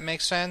move, if that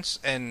makes sense.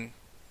 And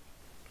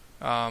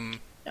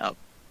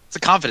it's a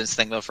confidence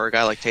thing though for a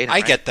guy like Tatum.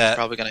 I get that. He's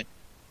probably gonna.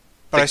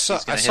 But I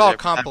saw a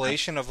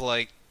compilation of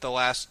like the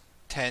last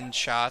 10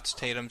 shots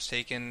Tatum's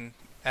taken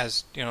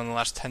as in the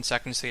last 10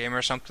 seconds of the game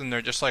or something.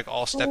 They're just like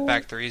all step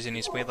back threes, and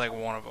he's made like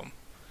one of them.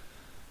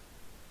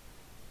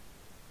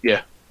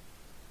 Yeah.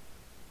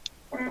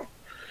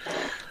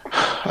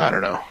 I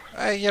don't know.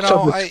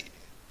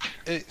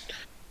 They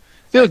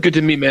look good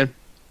to me, man.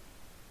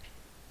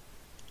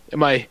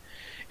 Am I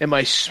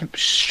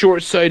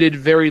short-sighted,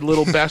 very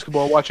little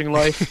basketball watching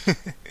life?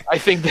 I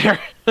think they're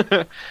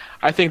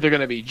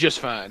going to be just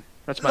fine.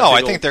 That's my No,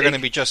 I think they're going to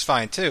be just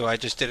fine too. I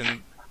just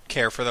didn't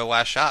care for their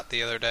last shot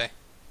the other day.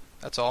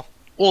 That's all.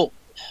 Well,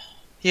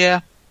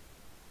 yeah.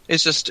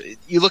 It's just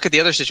you look at the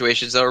other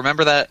situations though.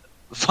 Remember that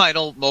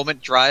final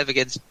moment drive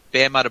against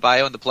Bam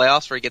Adebayo in the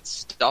playoffs where he gets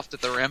stuffed at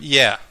the rim?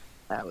 Yeah.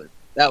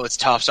 That was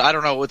tough. So I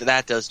don't know what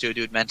that does to a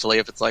dude mentally.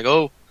 If it's like,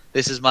 oh,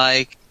 this is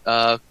my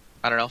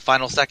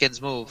final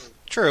seconds move.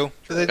 True.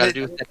 I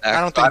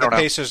don't think the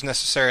Pacers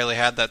necessarily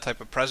had that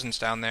type of presence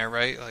down there,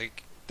 right?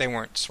 Like they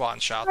weren't swatting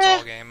shots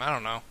all game. I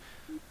don't know.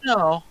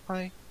 No,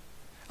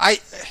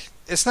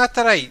 it's not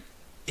that I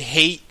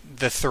hate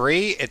the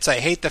 3. It's I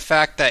hate the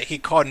fact that he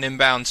caught an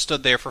inbound,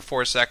 stood there for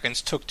 4 seconds,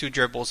 took 2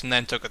 dribbles, and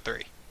then took a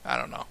 3. I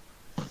don't know.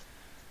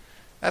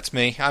 That's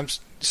me. I'm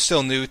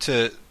still new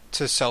to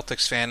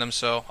Celtics fandom,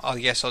 so I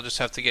guess I'll just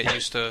have to get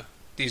used to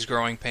these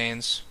growing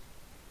pains.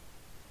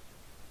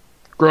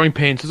 Growing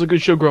Pains. This is a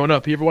good show growing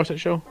up. You ever watch that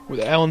show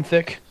with Alan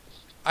Thicke?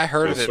 I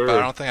heard of it, but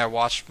I don't think I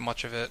watched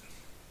much of it.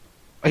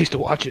 I used to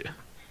watch it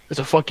as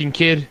a fucking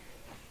kid.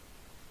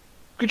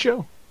 Good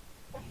show.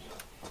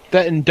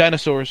 That and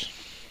Dinosaurs.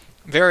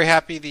 Very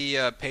happy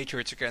the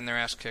Patriots are getting their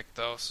ass kicked,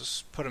 though. So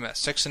just put them at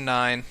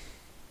 6-9.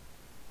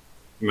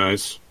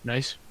 Nice.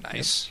 Yep.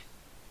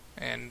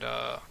 And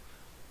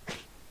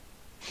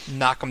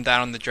knock them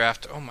down in the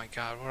draft. Oh my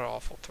God, what an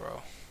awful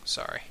throw.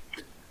 Sorry.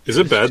 Is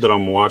it bad that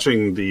I'm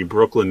watching the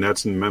Brooklyn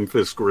Nets and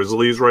Memphis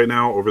Grizzlies right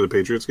now over the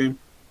Patriots game?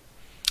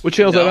 What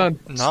channel is that on?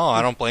 No,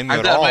 I don't blame you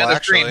at all,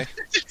 actually.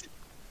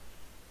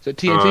 Is it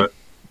TNT?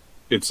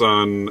 It's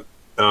on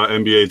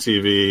NBA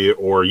TV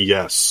or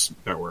Yes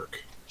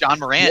Network. John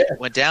Morant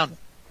went down.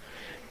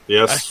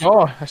 Yes.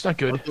 That's not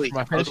good. Ugly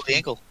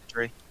ankle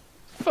injury.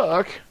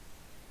 Fuck.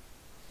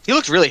 He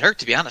looked really hurt,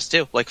 to be honest,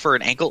 too. Like, for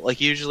an ankle, like,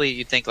 usually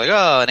you'd think, like,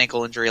 oh, an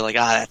ankle injury, like,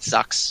 that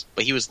sucks.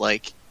 But he was,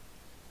 like,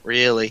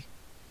 really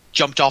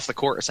jumped off the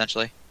court,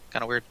 essentially.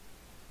 Kind of weird.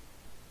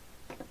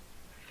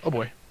 Oh,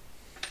 boy.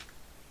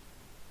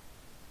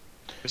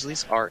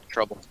 Grizzlies are in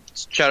trouble.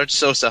 Shout out to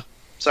Sosa.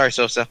 Sorry,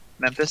 Sosa.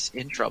 Memphis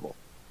in trouble.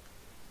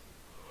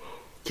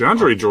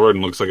 DeAndre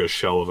Jordan looks like a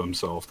shell of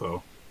himself,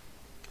 though.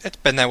 It's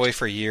been that way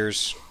for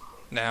years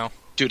now.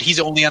 Dude, he's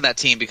only on that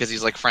team because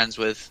he's, like, friends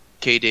with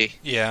KD.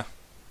 Yeah.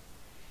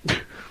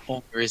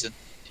 Only reason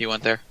he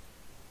went there.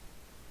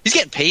 He's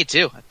getting paid,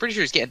 too. I'm pretty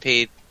sure he's getting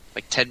paid,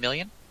 like, $10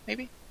 million,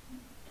 maybe?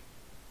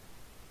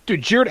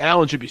 Dude, Jared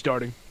Allen should be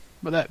starting.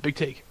 How about that? Big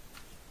take.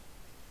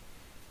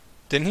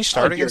 Didn't he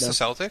start against the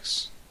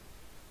Celtics?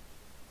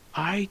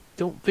 I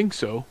don't think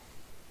so.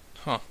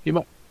 Huh. He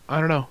might. I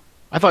don't know.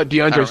 I thought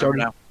DeAndre started.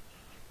 Now.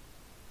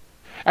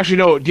 Actually,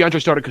 no. DeAndre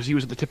started because he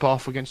was at the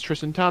tip-off against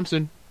Tristan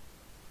Thompson.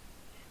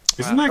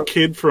 Isn't that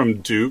kid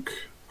from Duke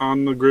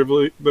on the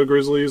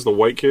Grizzlies, the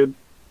white kid?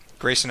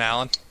 Grayson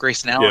Allen.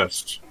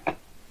 Yes.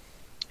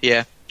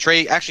 Yeah.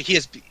 Trey. Actually, he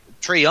has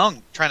Trae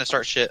Young trying to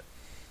start shit.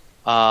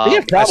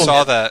 I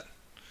saw that.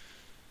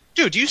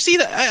 Dude, do you see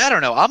that? I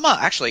don't know. I'm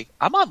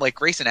on like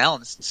Grayson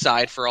Allen's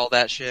side for all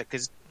that shit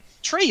because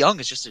Trae Young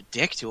is just a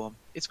dick to him.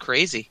 It's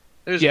crazy.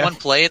 There's one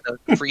play in the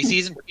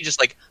preseason where he just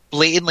like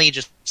blatantly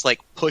just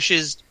like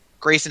pushes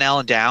Grayson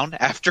Allen down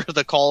after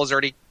the call has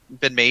already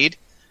been made.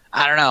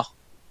 I don't know.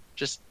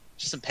 Just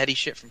some petty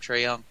shit from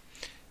Trae Young.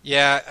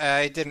 Yeah,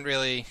 I didn't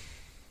really.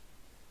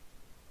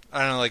 I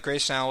don't know. Like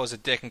Grayson Allen was a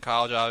dick in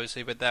college,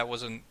 obviously, but that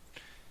wasn't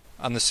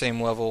on the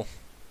same level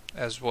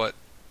as what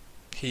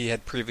he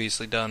had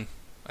previously done,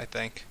 I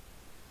think.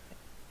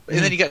 And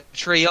then you got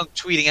Trae Young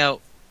tweeting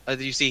out.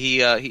 Did you see he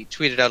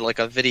tweeted out like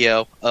a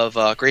video of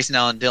Grayson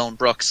Allen, Dylan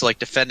Brooks like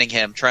defending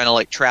him, trying to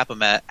like trap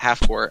him at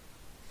half court,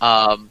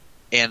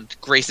 and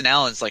Grayson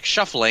Allen's like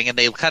shuffling, and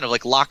they kind of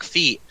like lock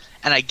feet.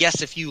 And I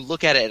guess if you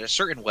look at it in a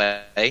certain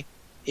way,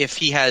 if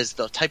he has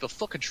the type of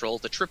foot control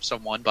to trip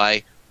someone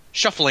by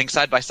shuffling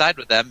side by side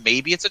with them,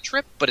 maybe it's a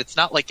trip, but it's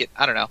not like it.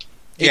 I don't know.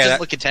 It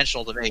doesn't look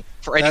intentional to me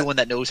for anyone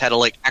that knows how to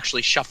like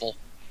actually shuffle.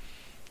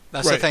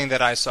 That's the thing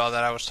that I saw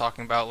that I was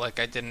talking about. Like,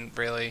 I didn't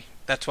really.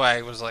 That's why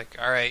I was like,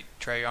 all right,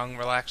 Trae Young,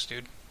 relax,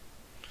 dude.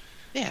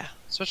 Yeah,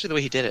 especially the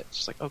way he did it. It's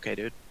just like, okay,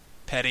 dude.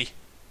 Petty.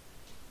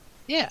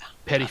 Yeah.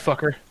 Petty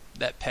fucker.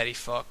 That petty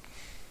fuck.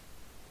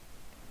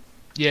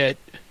 Yeah.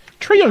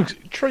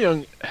 Trae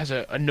Young has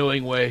an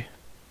annoying way.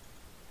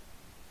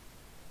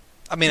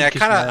 I mean,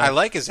 I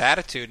like his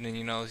attitude, and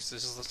you know,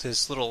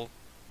 his little.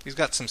 He's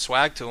got some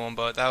swag to him,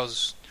 but that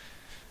was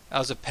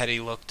a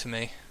petty look to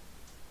me.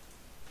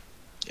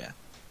 Yeah.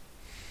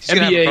 He's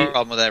gonna have a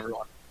problem with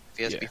everyone if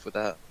he has beef with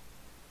that.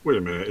 Wait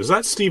a minute, is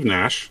that Steve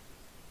Nash?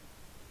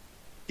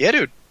 Yeah,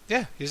 dude.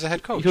 Yeah, he's the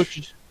head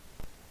coach.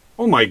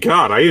 Oh my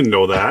god, I didn't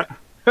know that.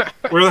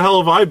 Where the hell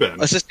have I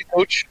been?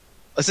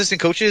 Assistant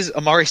coaches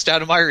Amari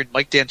Stoudemire and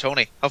Mike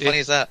D'Antoni. How funny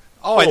is that?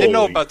 Oh, I didn't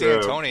know about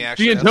D'Antoni,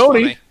 actually.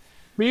 D'Antoni?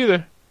 Me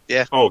either.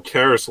 Yeah. Oh,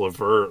 Karis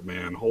LeVert,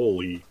 man.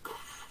 Holy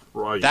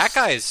Christ. That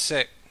guy is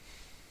sick.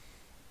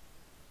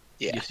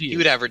 Yeah, he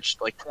would average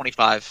like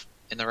 25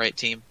 in the right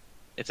team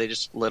if they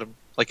just let him.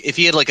 Like, if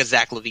he had like a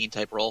Zach LaVine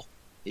type role,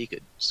 he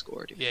could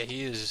score, dude. Yeah,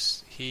 he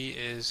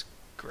is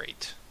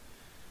great.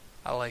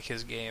 I like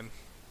his game.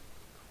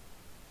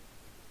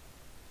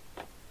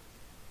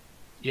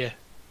 Yeah.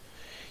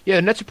 Yeah,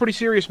 the Nets are pretty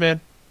serious,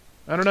 man.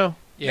 I don't know.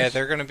 Yeah,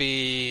 they're going to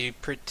be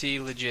pretty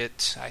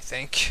legit, I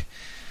think.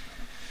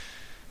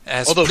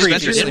 As Although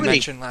previously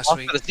mentioned last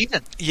week.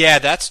 For yeah,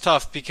 that's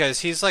tough because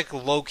he's like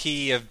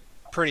low-key a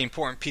pretty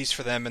important piece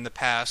for them in the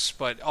past,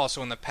 but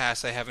also in the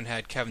past they haven't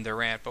had Kevin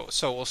Durant,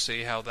 so we'll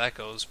see how that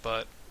goes,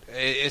 but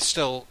it's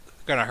still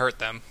going to hurt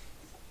them.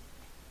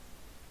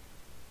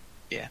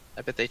 Yeah,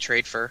 I bet they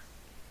trade for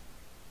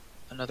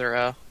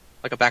another,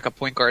 like a backup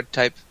point guard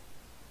type,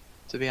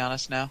 to be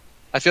honest now.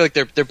 I feel like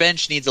their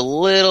bench needs a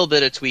little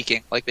bit of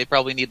tweaking. Like, they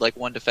probably need like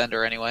one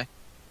defender anyway,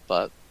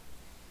 but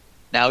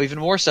now even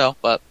more so,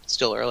 but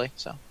still early,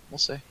 so we'll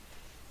see.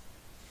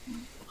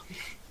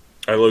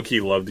 I low-key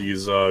love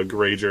these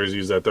gray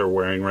jerseys that they're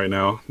wearing right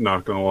now,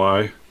 not gonna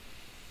lie.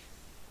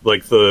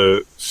 Like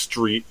the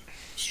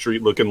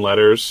street-looking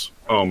letters.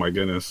 Oh my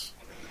goodness.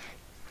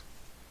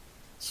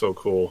 So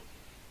cool.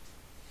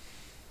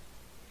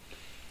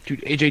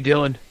 Dude, A.J.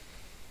 Dillon.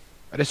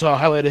 I just saw a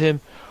highlight of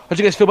him. How'd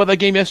you guys feel about that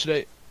game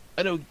yesterday?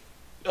 I know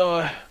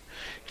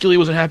Gilly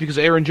wasn't happy because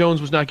Aaron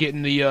Jones was not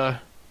getting the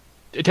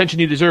attention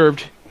he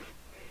deserved.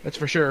 That's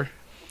for sure.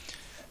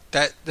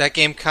 That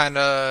game kind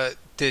of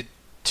did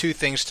two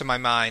things to my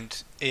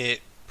mind. It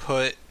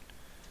put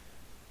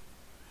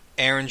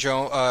Aaron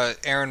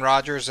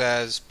Rodgers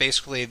as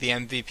basically the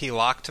MVP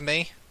lock to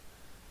me,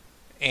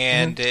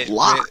 and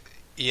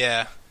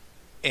yeah,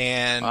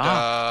 and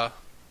wow.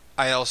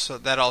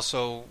 That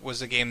also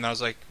was a game that I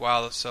was like,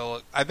 wow.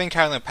 So I've been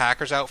counting the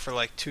Packers out for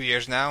like 2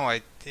 years now.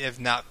 I have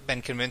not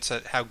been convinced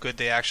at how good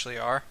they actually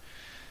are.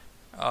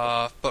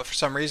 But for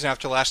some reason,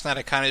 after last night,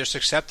 I kind of just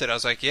accepted. I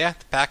was like, yeah,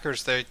 the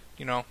Packers, they're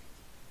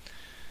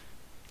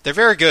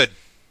very good.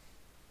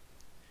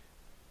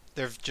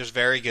 They're just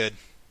very good.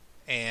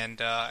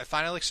 And I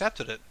finally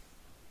accepted it.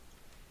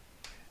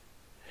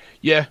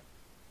 Yeah.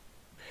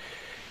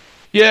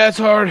 Yeah, it's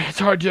hard. It's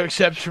hard to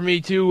accept for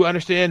me, too. I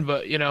understand,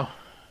 but,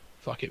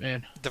 fuck it,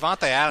 man.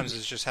 Devontae Adams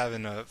is just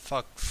having a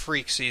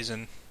freak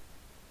season.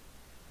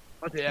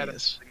 Devontae Adams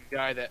is a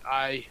guy that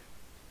I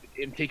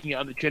am taking it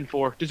on the chin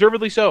for.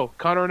 Deservedly so.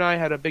 Connor and I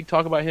had a big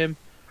talk about him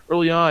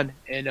early on,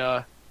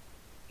 and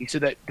he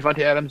said that Devontae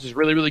Adams is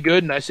really, really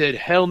good, and I said,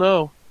 hell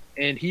no.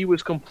 And he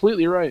was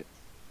completely right.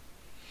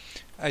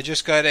 I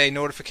just got a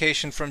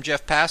notification from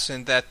Jeff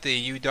Passan that the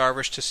Yu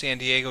Darvish to San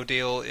Diego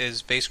deal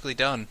is basically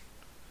done.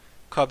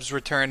 Cubs'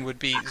 return would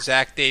be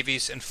Zach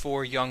Davies and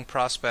 4 young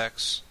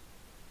prospects.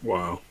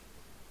 Wow.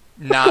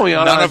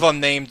 None of them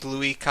named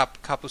Luis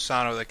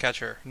Capusano, the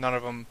catcher. None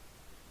of them.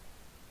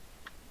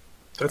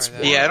 That's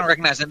I don't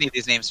recognize any of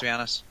these names, to be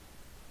honest.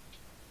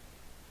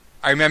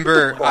 I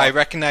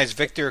recognize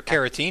Victor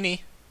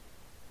Caratini.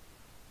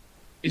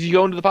 Is he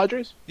going to the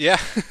Padres? Yeah.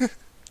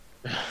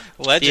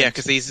 Legend. Yeah,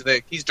 because he's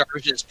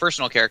Darvish's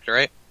personal character,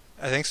 right?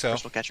 I think so.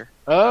 Personal catcher.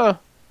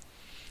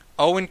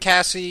 Owen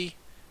Cassie,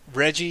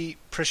 Reggie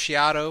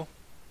Preciado,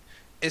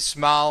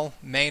 Ismael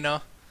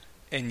Mena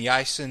and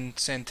Yasin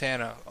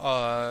Santana.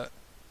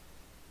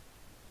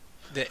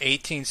 The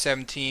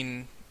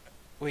 18-17.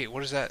 Wait,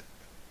 what is that?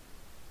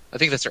 I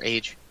think that's their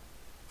age.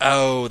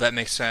 Oh, that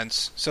makes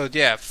sense. So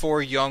yeah,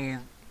 4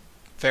 young,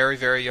 very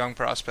very young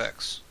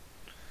prospects.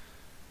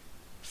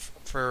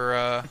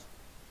 For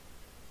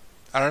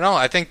I don't know.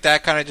 I think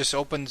that kind of just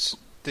opens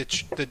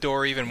the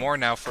door even more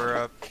now for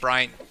a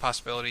Bryant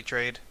possibility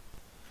trade.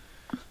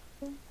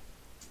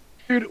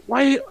 Dude,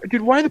 why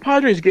are the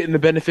Padres getting the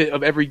benefit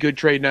of every good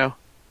trade now?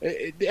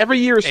 Every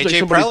year is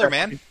AJ Preller,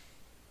 man.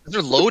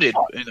 They're loaded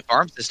in the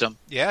farm system.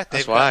 Yeah,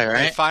 that's why,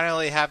 right? They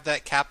finally have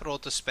that capital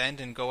to spend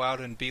and go out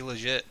and be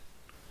legit.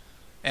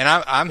 And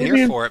I'm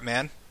here for it,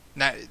 man.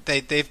 Now,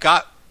 they've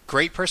got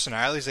great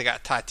personalities. They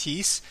got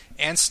Tatis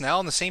and Snell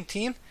on the same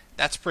team.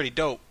 That's pretty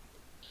dope.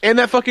 And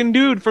that fucking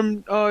dude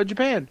from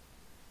Japan.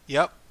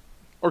 Yep.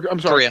 Or I'm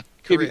sorry,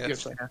 Korea.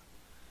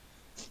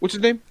 What's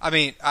his name? I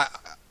mean,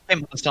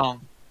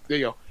 Song. There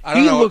you go. I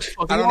don't know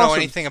awesome.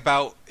 anything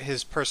about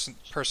his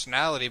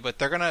personality, but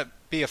they're gonna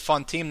be a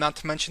fun team. Not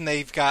to mention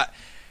they've got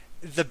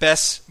the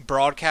best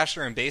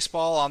broadcaster in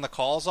baseball on the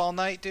calls all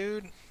night,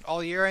 dude.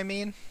 All year, I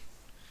mean.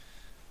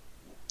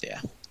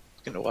 Yeah,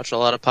 gonna watch a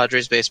lot of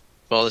Padres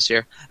baseball this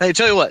year. I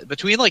tell you what,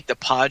 between like the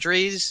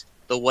Padres,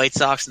 the White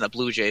Sox, and the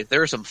Blue Jays,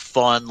 there are some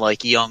fun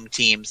like young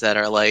teams that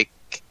are like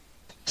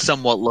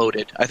somewhat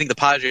loaded. I think the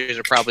Padres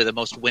are probably the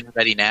most win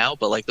ready now,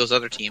 but like those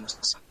other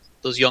teams,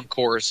 those young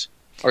cores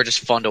are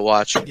just fun to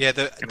watch. Yeah,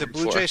 the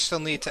Blue Jays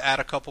still need to add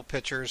a couple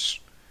pitchers.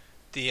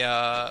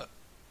 The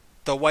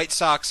White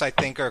Sox, I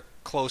think, are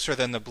closer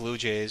than the Blue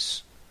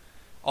Jays.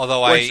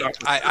 Although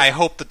I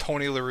hope the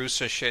Tony La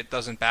Russa shit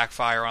doesn't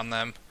backfire on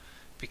them,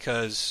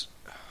 because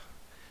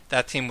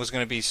that team was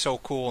going to be so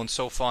cool and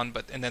so fun,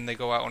 and then they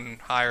go out and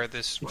hire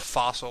this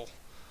fossil.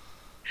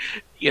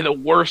 Yeah, the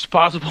worst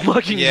possible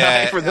looking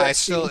guy for that. I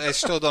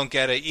still don't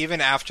get it. Even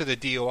after the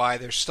DUI,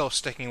 they're still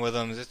sticking with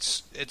him.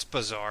 It's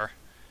bizarre.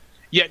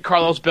 Yet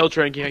Carlos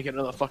Beltran can't get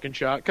another fucking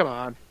shot. Come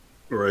on.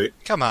 Right.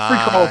 Come on.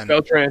 Free Carlos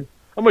Beltran.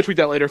 I'm going to tweet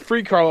that later.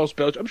 Free Carlos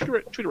Beltran. I'm just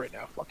going to tweet it right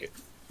now. Fuck it.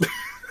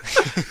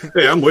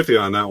 Hey, I'm with you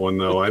on that one,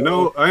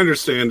 though. I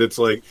understand it's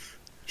like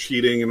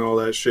cheating and all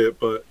that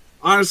shit, but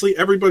honestly,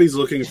 everybody's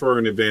looking for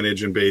an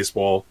advantage in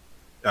baseball.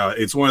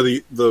 It's one of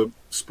the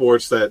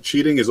sports that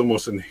cheating is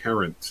almost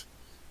inherent.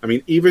 I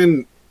mean,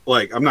 even,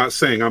 like, I'm not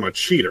saying I'm a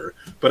cheater,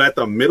 but at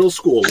the middle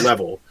school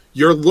level,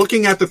 you're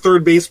looking at the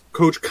third base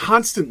coach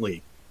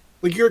constantly.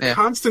 Like, you're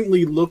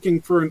constantly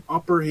looking for an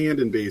upper hand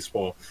in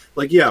baseball.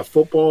 Like, yeah,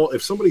 football,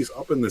 if somebody's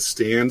up in the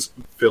stands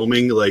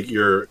filming, like,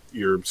 your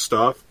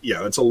stuff,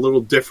 yeah, it's a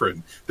little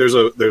different. There's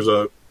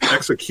a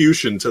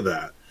execution to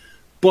that.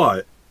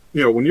 But,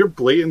 you know, when you're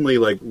blatantly,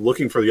 like,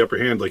 looking for the upper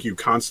hand like you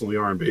constantly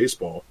are in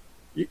baseball,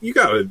 you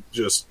gotta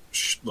just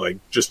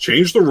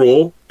change the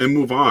rule and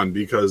move on,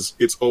 because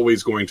it's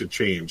always going to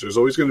change. There's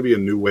always going to be a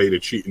new way to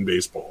cheat in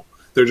baseball.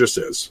 There just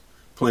is.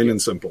 Plain and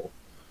simple.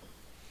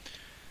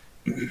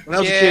 When I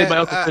was a kid, my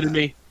uncle said to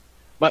me,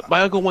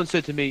 my uncle once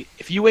said to me,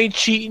 "If you ain't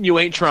cheating, you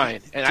ain't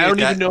trying." And I don't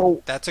even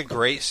know. That's a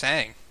great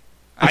saying.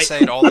 I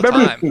say it all the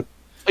time.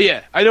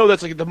 Yeah, I know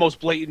that's like the most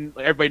blatant.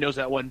 Like, everybody knows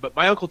that one. But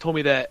my uncle told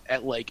me that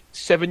at like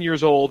 7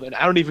 years old, and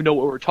I don't even know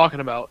what we're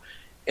talking about.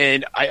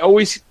 And I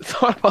always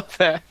thought about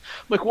that.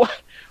 I'm like, what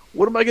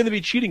am I going to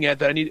be cheating at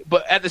that I need?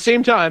 But at the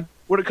same time,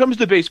 when it comes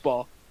to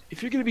baseball,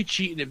 if you're going to be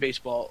cheating in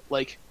baseball,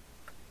 like,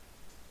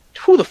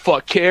 who the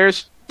fuck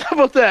cares? How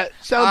about that?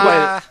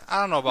 I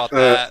don't know about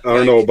that. I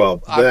don't know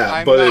about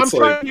that, but it's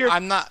like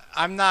I'm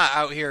not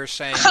out here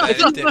saying that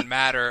it didn't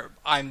matter.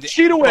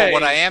 Cheat away. But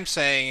what I am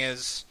saying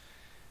is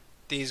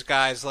these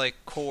guys like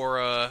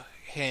Cora,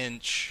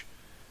 Hinch,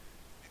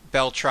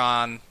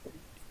 Beltran,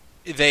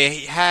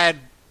 they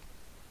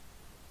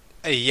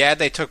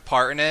took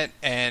part in it,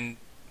 and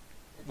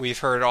we've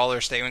heard all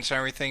their statements and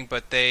everything,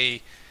 but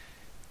they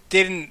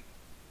didn't.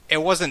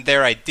 It wasn't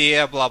their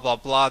idea, blah, blah,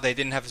 blah. They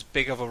didn't have as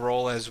big of a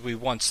role as we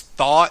once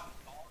thought.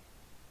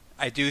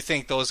 I do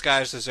think those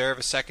guys deserve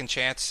a second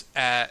chance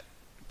at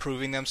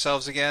proving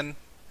themselves again.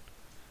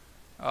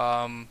 But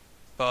how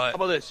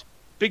about this?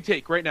 Big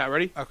take right now.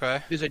 Ready?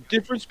 Okay. There's a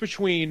difference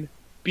between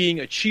being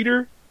a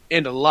cheater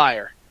and a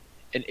liar.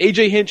 And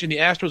AJ Hinch and the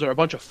Astros are a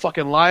bunch of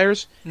fucking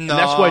liars, and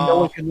that's why no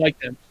one can like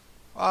them.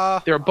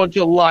 They're a bunch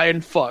of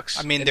lying fucks.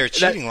 I mean, they're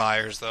cheating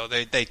liars, though.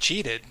 They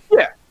cheated.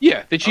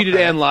 Yeah, they cheated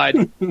and lied. I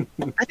think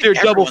They're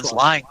double everyone's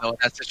lying though in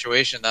that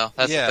situation. Though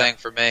that's the thing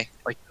for me.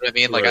 Like, you know what I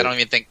mean? Like, I don't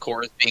even think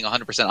Cora's being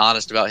 100%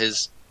 honest about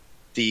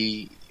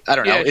I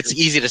don't know. It's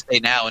easy to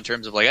say now in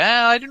terms of like,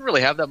 I didn't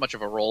really have that much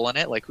of a role in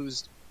it. Like,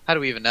 how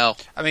do we even know?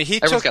 I mean,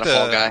 Everyone's got a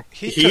fall guy.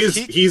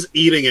 He's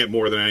eating it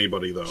more than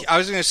anybody, though. I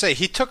was going to say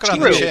he took it on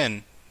the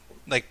chin,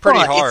 like pretty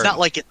hard. It's not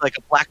like it's like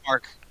a black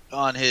mark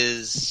on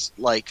his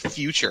like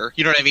future.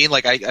 You know what I mean?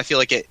 Like, I feel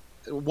like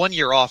 1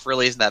 year off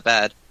really isn't that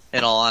bad.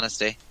 In all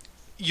honesty.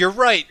 You're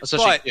right,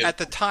 but at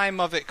the time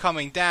of it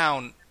coming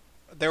down,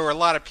 there were a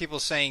lot of people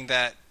saying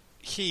that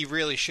he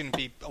really shouldn't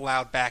be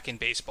allowed back in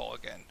baseball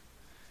again.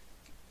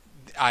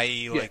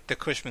 i.e. like the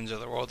Cushmans of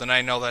the world. And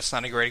I know that's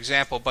not a great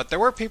example, but there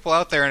were people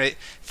out there, and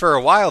for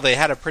a while they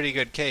had a pretty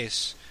good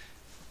case.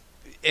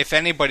 If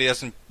anybody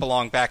doesn't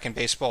belong back in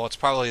baseball, it's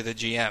probably the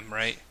GM,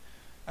 right?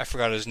 I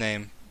forgot his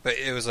name, but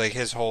it was like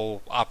his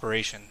whole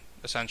operation,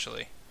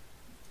 essentially.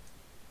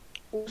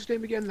 What was his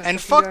name again?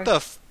 And fuck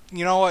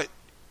you know what?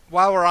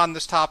 While we're on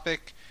this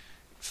topic,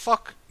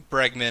 fuck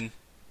Bregman.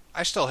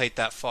 I still hate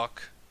that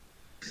fuck.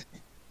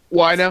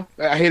 Why now?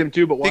 I hate him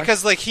too, but why?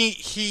 Because like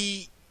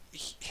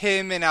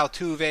him and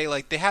Altuve,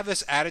 like they have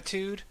this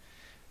attitude.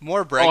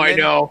 More Bregman. Oh, I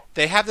know.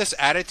 They have this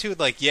attitude,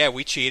 like, yeah,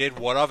 we cheated.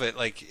 What of it?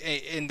 Like,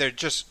 and they're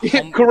just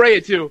Correa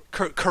too.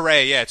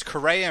 Correa, yeah, it's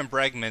Correa and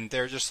Bregman.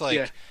 They're just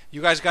like,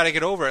 you guys got to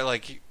get over it.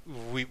 Like,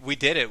 we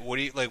did it. What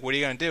are you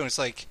gonna do? And it's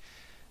like,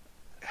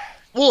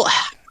 well,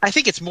 I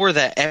think it's more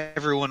that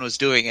everyone was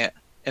doing it,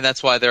 and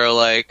that's why they're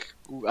like,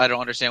 I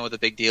don't understand what the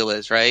big deal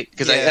is, right?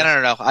 Because I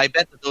don't know. I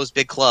bet that those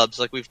big clubs,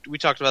 like we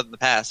talked about in the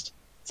past,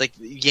 it's like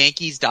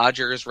Yankees,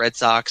 Dodgers, Red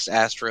Sox,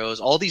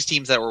 Astros, all these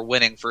teams that were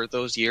winning for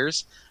those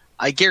years.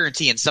 I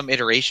guarantee in some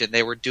iteration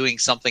they were doing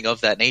something of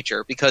that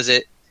nature, because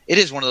it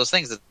is one of those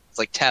things that's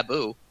like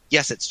taboo.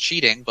 Yes, it's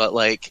cheating, but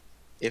like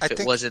if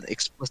it wasn't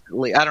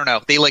explicitly, I don't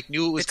know. They like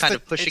knew it was kind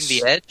of pushing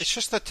the edge. It's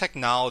just the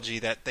technology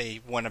that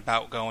they went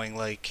about going.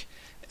 Like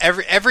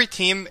every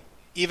team,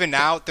 even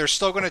now, they're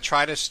still going to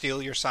try to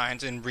steal your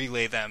signs and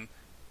relay them,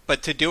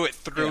 but to do it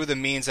through the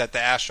means that the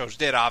Astros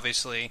did,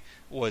 obviously,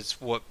 was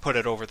what put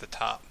it over the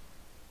top.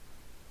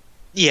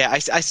 Yeah,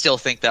 I still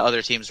think that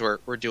other teams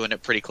were doing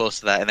it pretty close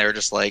to that, and they were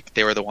just like,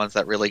 they were the ones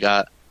that really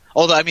got.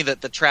 Although, I mean,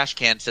 the trash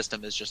can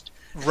system is just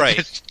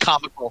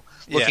comical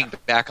looking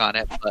back on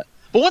it. But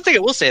one thing I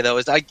will say, though,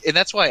 is and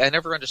that's why I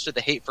never understood the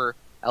hate for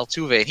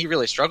Altuve, and he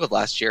really struggled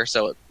last year,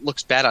 so it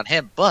looks bad on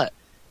him. But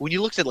when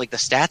you looked at like the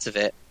stats of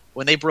it,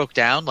 when they broke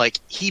down, like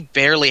he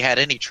barely had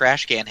any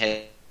trash can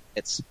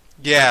hits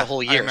the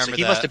whole year. So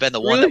he must have been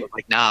the one that was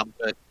like, nah, I'm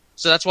good.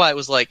 So that's why it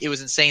was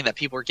insane that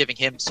people were giving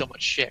him so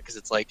much shit, because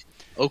it's like,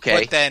 okay,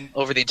 but then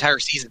over the entire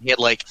season he had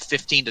like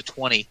 15 to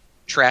 20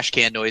 trash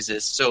can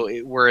noises. So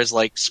whereas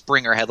like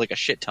Springer had like a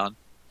shit ton.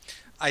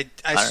 I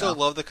still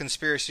love the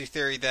conspiracy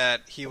theory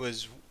that he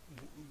was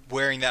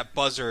wearing that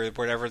buzzer or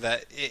whatever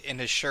that in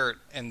his shirt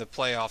in the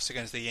playoffs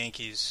against the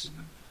Yankees.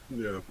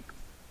 Yeah.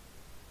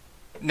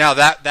 Now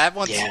that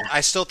one's,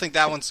 I still think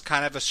that one's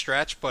kind of a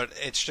stretch, but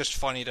it's just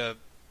funny to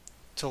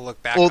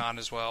look back on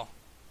as well.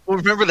 Well,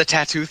 remember the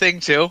tattoo thing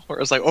too, where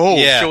it was like,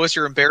 show us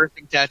your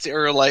embarrassing tattoo,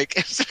 or like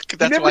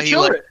that's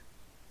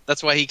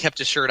why he kept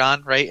his shirt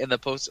on, right, in the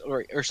post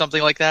or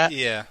something like that.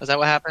 Yeah, was that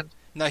what happened?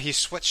 No, he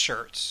switched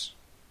shirts.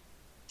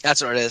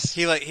 That's what it is.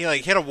 He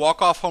hit a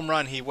walk-off home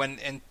run. He went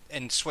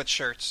and switched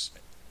shirts,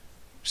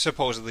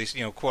 supposedly,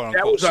 quote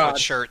unquote switched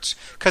shirts.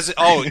 Because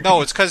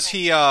it's because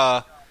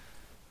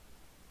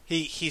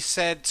he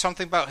said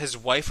something about his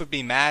wife would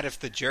be mad if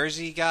the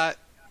jersey got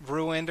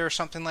ruined or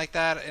something like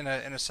that in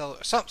a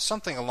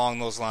something along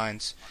those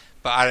lines.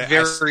 But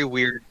very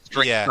weird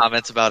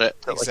comments about it,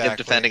 like him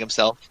defending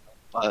himself.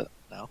 But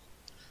no,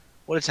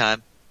 what a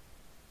time.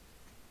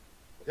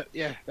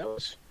 Yeah, that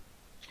was.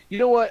 You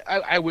know what?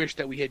 I wish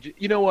that we had.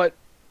 You know what?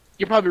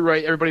 You're probably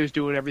right. Everybody was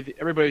doing everything.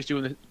 Everybody was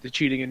doing the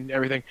cheating and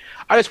everything.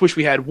 I just wish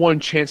we had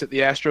one chance at the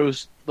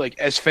Astros, like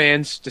as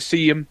fans, to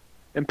see him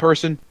in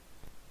person.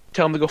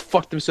 Tell them to go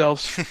fuck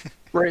themselves,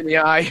 right in the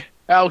eye.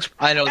 Alex,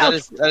 I know that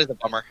is a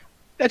bummer.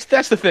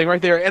 That's the thing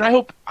right there, and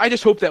I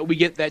just hope that we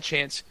get that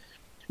chance.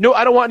 No,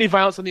 I don't want any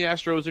violence on the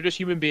Astros. They're just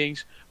human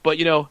beings. But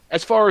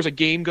as far as a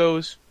game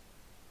goes,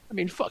 I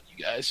mean, fuck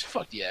you guys,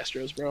 fuck the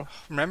Astros, bro.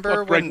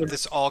 Remember when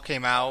this all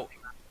came out?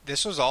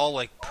 This was all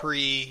like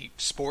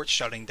pre-sports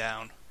shutting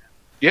down.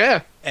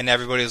 Yeah, and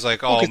everybody was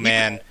like, "Oh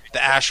man, the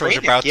Astros are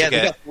about to get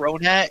they got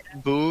thrown at,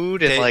 and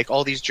booed, and like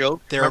all these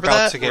jokes. They're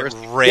about to get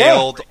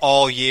railed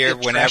all year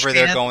whenever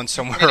they're going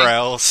somewhere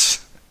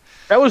else."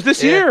 That was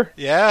this year.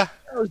 Yeah.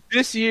 That was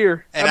this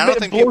year. And I don't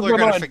think people are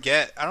going to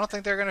forget. I don't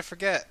think they're going to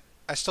forget.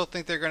 I still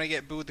think they're going to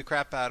get booed the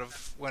crap out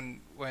of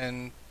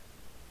when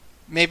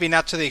maybe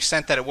not to the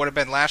extent that it would have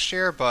been last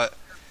year, but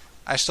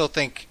I still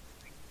think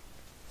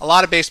a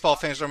lot of baseball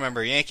fans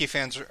remember. Yankee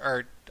fans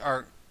aren't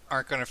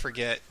going to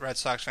forget. Red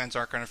Sox fans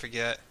aren't going to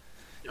forget.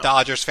 No.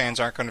 Dodgers fans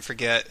aren't going to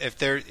forget. If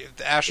the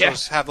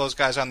Astros have those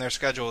guys on their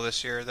schedule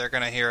this year, they're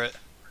going to hear it.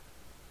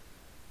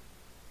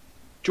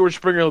 George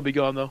Springer will be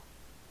gone though.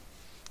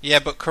 Yeah,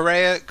 but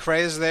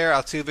Correa's there,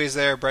 Altuve's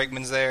there,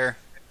 Bregman's there.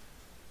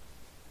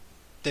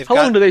 How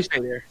long do they stay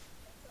there?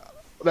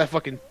 That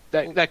fucking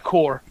that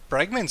core.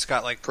 Bregman's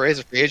got like Correa's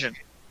a free agent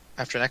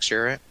after next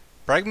year, right?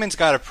 Bregman's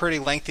got a pretty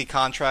lengthy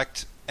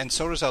contract, and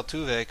so does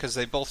Altuve, because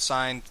they both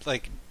signed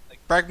like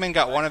Bregman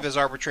got one of his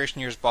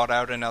arbitration years bought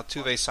out, and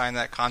Altuve signed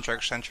that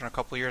contract extension a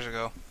couple years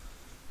ago.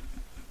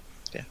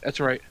 Yeah, that's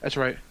right.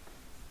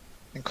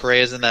 And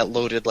Correa's in that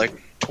loaded like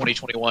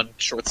 2021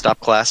 shortstop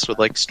class with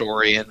like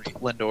Story and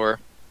Lindor.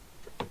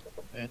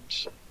 And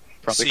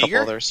probably a couple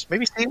others.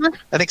 Maybe Seager?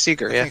 I think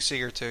Seager, I think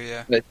Seager too,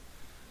 yeah. That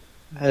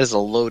is a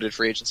loaded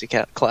free agency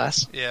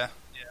class. Yeah.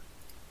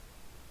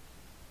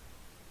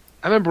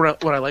 I remember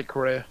when I liked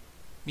Correa.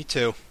 Me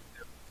too.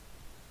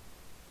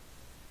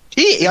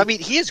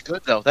 He is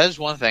good though. That is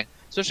one thing,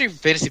 especially for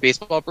fantasy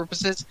baseball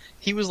purposes.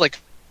 He was like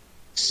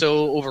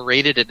so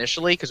overrated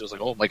initially because it was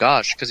like, oh my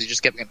gosh, because he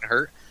just kept getting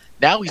hurt.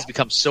 Now he's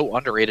become so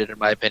underrated, in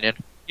my opinion.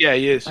 Yeah,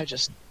 he is.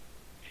 Because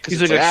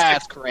He's it's like like,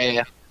 it's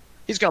Correa.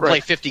 He's gonna play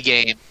Right. 50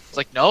 games. It's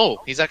like,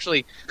 no, he's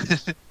actually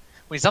when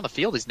he's on the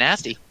field, he's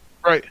nasty.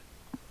 Right.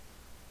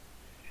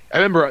 I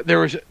remember there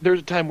was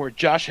a time where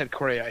Josh had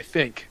Correa, I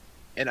think,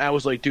 and I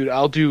was like, dude,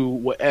 I'll do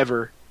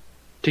whatever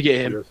to get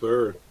him. Yes,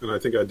 sir. And I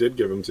think I did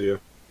give him to you.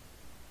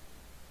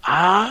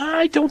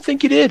 I don't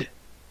think you did.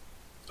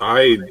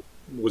 I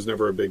was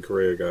never a big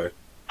Correa guy.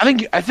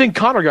 I think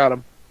Connor got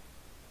him.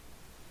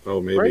 Oh,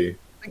 maybe. Right?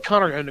 I think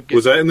Connor ended up getting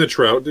Was that in the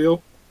Trout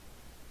deal?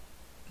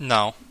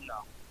 No.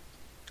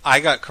 I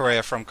got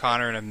Correa from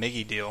Connor in a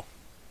Miggy deal.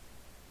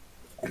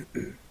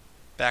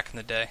 Back in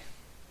the day.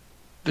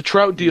 the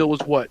Trout deal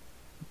was what?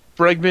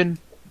 Bregman,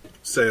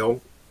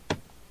 Sale.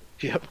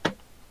 yep.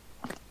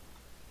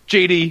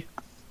 JD,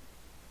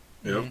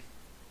 Yep.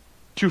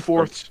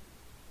 2/4.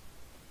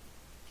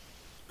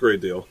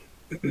 Great deal.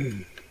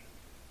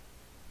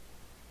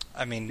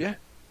 I mean, Yeah.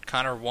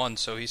 Connor won,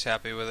 so he's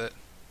happy with it.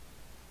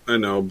 I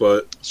know,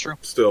 but It's true.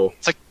 still.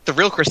 It's like the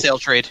real Chris Sale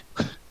trade.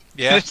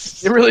 Yeah.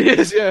 It really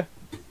is, yeah.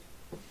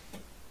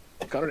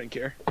 Connor didn't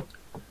care.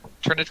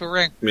 Turned into a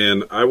ring.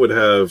 Man, I would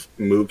have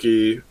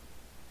Mookie,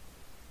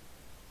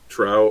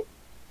 Trout,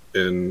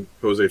 and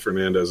Jose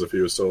Fernandez if he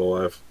was still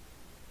alive.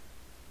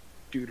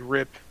 Dude,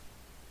 rip.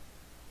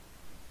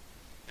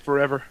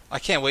 Forever. I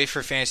can't wait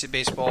for fantasy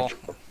baseball.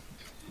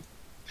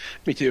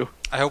 Me too.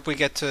 I hope we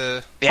get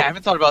to. Yeah, I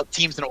haven't thought about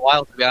teams in a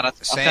while, to be honest.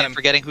 I'm kind Same. of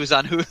forgetting who's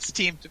on whose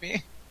team, to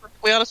be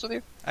perfectly honest with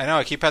you. I know.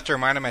 I keep having to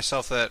remind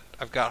myself that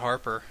I've got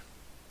Harper.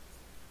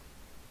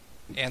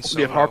 And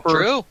We have Soto. Harper.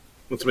 True.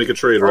 Let's make a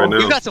trade right We've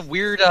now. got some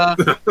weird,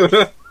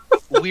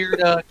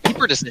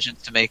 keeper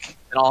decisions to make,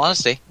 in all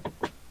honesty.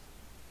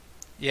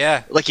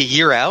 Yeah. Like a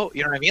year out,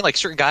 you know what I mean? Like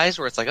certain guys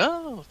where it's like,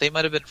 oh, they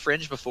might have been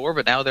fringe before,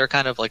 but now they're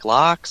kind of like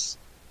locks.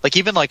 Like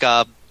even like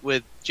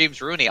with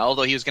James Rooney,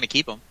 although he was going to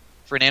keep him,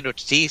 Fernando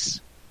Tatis,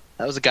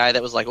 that was a guy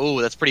that was like, oh,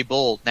 that's pretty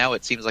bold. Now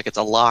it seems like it's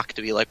a lock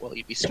to be like, well,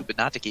 you'd be stupid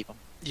not to keep him.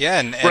 Yeah,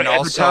 and Right, every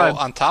also time.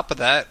 on top of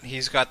that,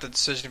 he's got the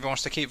decision if he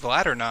wants to keep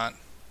Vlad or not.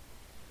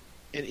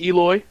 And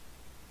Eloy.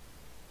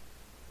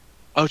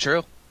 Oh,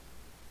 true.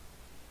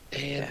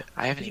 Yeah,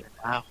 I haven't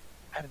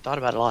thought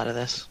about a lot of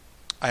this.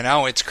 I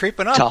know it's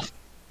creeping up. Tough.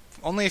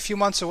 Only a few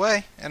months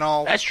away, and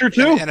all. That's true,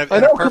 too. In a I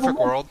know, a couple perfect months.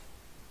 world,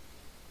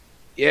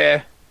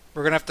 Yeah.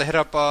 we're gonna have to hit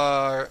up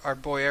our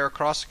boy Eric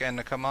Cross again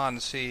to come on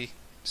and see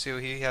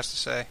what he has to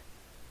say.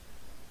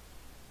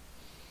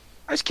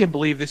 I just can't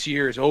believe this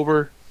year is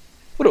over.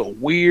 What a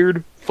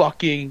weird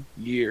fucking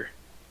year.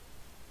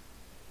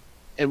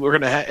 And we're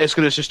gonna it's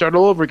gonna just start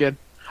all over again.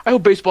 I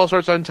hope baseball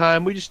starts on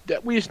time. We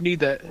just need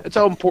that. That's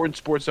how important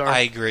sports are. I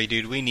agree,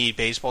 dude. We need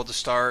baseball to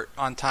start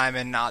on time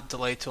and not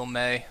delay till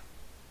May.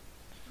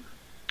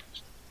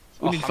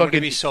 We need I'm gonna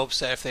fucking- be so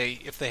upset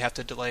if they have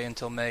to delay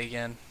until May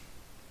again.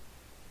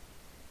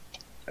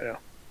 I know.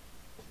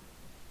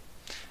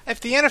 If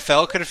the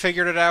NFL could have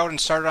figured it out and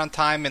started on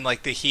time in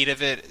like the heat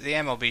of it, the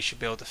MLB should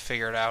be able to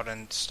figure it out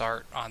and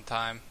start on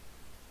time.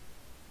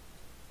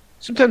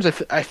 Sometimes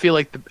I feel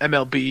like the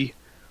MLB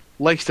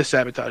likes to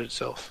sabotage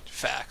itself.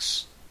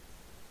 Facts.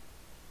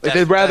 Like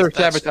That's- they'd rather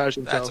that's- sabotage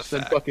that's themselves a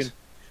than fact. fucking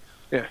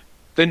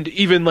than to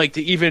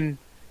even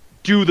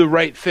do the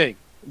right thing.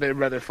 They'd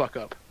rather fuck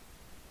up.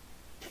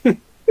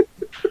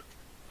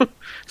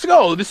 It's like,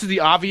 oh, this is the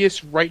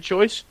obvious right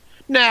choice.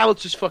 Nah,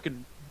 let's just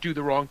fucking do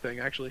the wrong thing.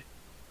 Actually,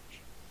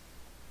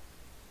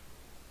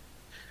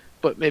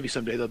 but maybe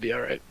someday they'll be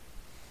all right.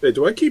 Hey,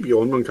 do I keep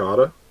Yohan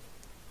Moncada?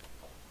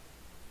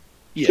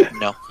 Yeah.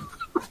 No.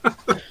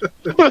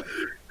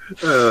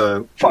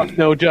 Fuck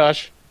no,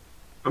 Josh.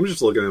 I'm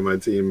just looking at my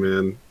team,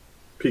 man.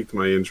 Piqued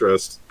my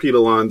interest. Pete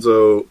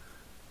Alonso,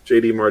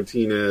 JD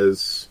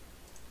Martinez,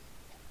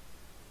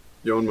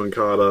 Yohan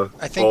Moncada.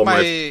 I think all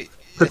my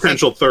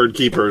potential third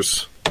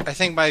keepers. I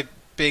think my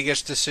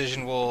biggest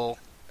decision will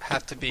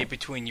have to be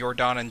between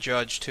Jordan and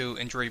Judge, two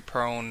injury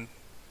prone,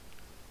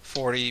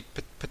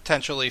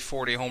 potentially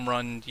 40 home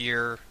run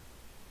year,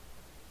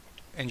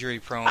 injury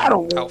prone I don't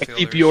want to outfielders.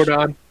 keep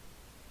Jordan.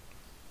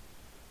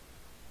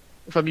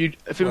 If I'm you,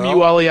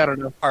 Well- Ali, I don't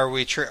know. Are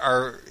we?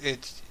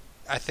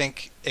 I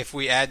think if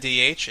we add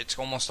DH, it's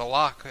almost a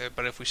lock.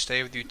 But if we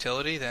stay with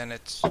utility, then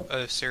it's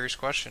a serious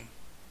question.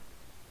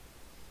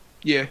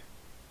 Yeah.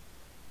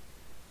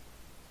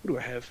 What do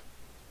I have?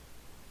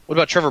 What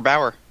about Trevor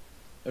Bauer?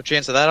 No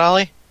chance of that,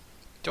 Ollie?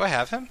 Do I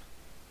have him?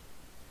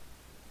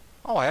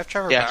 Oh, I have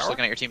Trevor Yeah, Bauer. just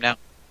looking at your team now.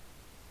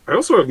 I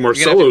also have You're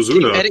gonna Marcelo have to-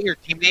 Can you Ozuna. edit your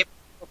team name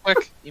real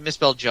quick? You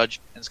misspelled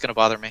Judge, and it's going to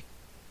bother me.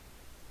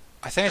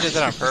 I think I did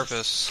that on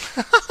purpose.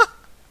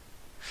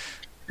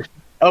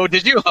 Oh,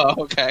 did you?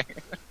 Oh, okay.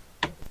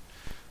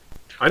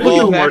 I didn't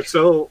Well- know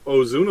Marcelo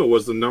Ozuna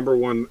was the number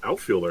one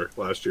outfielder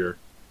last year.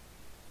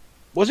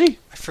 Was he?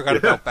 I forgot Yeah.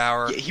 about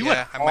Bauer. Yeah, he Yeah,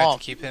 went I might have off.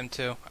 to keep him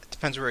too. It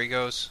depends where he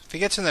goes. If he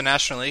gets in the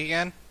National League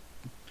again,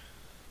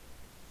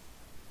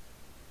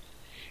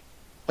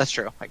 That's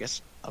true. I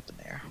guess up in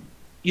there.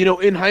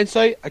 In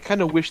hindsight, I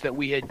kind of wish that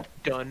we had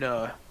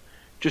done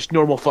just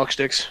normal fuck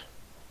sticks,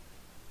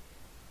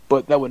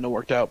 but that wouldn't have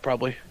worked out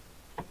probably.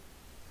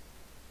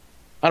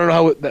 I don't know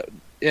how that.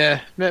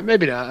 Yeah,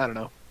 maybe not. I don't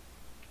know.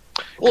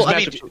 Well, I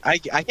mean, I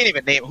can't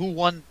even name who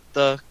won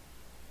the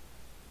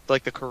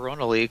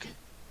Corona League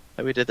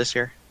that we did this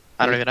year.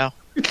 I don't even know.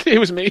 It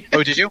was me.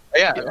 Oh, did you?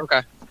 Yeah.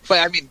 Okay. But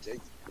I mean,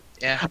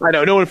 yeah. I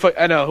know. I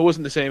know it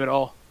wasn't the same at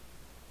all.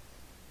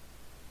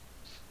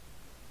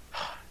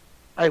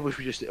 I wish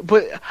we just did.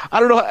 But I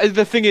don't know.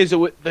 The thing is,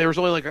 there was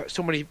only like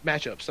so many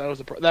matchups.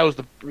 That was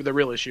the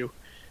real issue.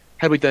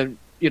 Had we done,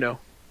 Yeah,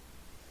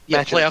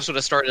 matchups. playoffs would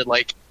have started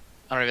like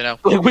I don't even know.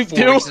 Like week 4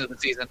 2? weeks into the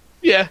season.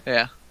 Yeah.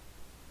 Yeah.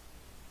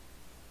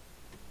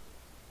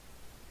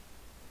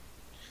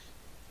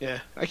 Yeah.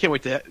 I can't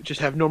wait to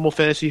just have normal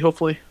fantasy.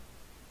 Hopefully.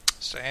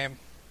 Same.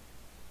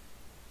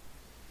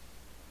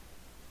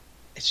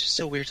 It's just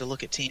so weird to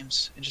look at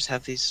teams and just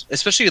have these,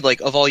 especially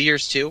like of all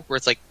years too, where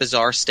it's like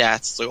bizarre stats.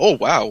 It's like, oh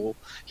wow, well,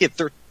 he had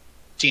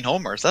 13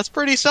 homers. That's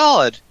pretty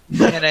solid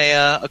in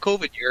a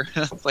COVID year.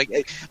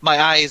 Like my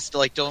eyes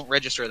like don't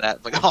register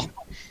that. Like like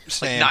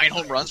Same. 9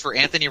 home runs for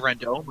Anthony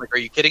Rendon. Like, are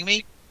you kidding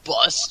me?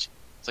 Bust.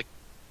 It's like,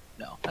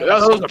 no. That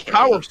was a okay.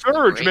 power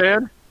surge, Great.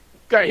 man.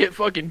 Guy hit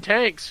fucking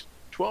tanks.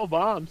 12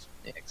 bombs.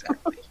 Yeah,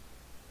 exactly.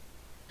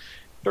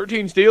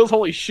 13 steals.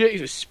 Holy shit,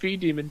 he's a speed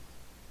demon.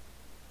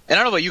 And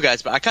I don't know about you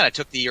guys, but I kind of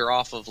took the year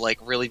off of like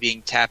really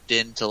being tapped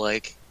into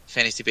like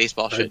fantasy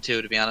baseball shit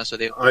too. To be honest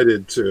with you, I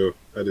did too.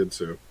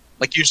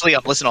 like usually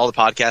I'm listening to all the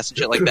podcasts and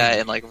shit like that,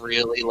 and like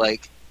really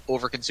like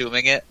over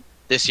consuming it.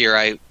 This year,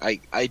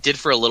 I did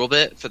for a little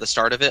bit for the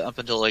start of it up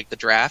until like the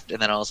draft,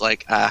 and then I was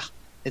like,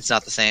 it's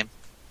not the same.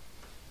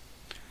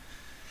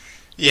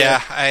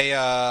 Yeah,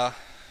 I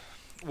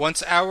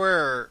once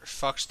our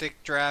fuckstick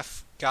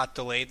draft got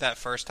delayed that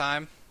first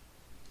time,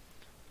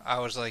 I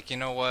was like, you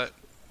know what,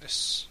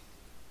 this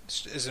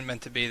isn't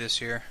meant to be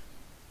this year.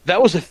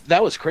 That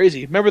was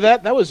crazy. Remember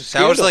that? That was a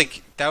scandal.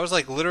 That was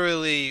like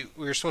literally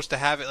we were supposed to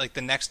have it like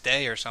the next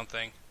day or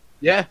something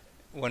Yeah.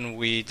 when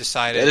we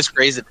decided. It is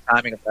crazy the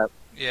timing of that.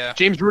 Yeah.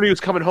 James Rooney was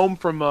coming home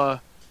from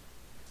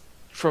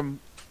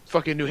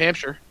fucking New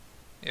Hampshire.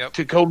 Yep.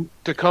 To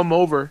come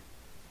over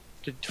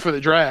for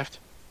the draft.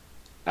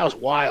 That was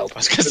wild. I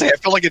was gonna say I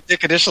felt like a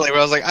dick initially, but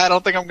I was like, I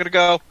don't think I'm gonna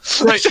go.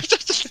 Right.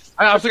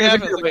 I was Yeah,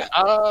 thinking,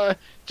 like,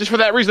 just for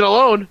that reason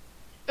alone.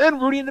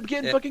 And Rooney ended up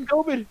getting Yeah. fucking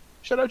COVID.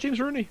 Shout out James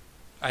Rooney.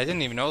 I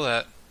didn't even know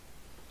that.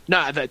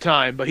 Not at that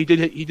time, but he did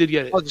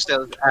get it. Oh, just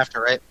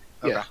after, right?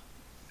 Yeah.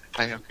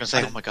 I was gonna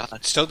say, oh my god, I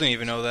still didn't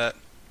even know that.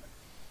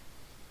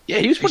 Yeah,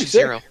 he was pretty Patient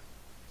sick. zero.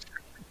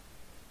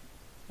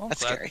 Well,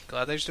 That's scary.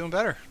 Glad that he's doing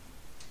better.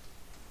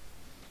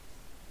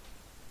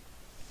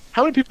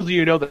 How many people do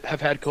you know that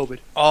have had COVID?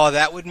 Oh,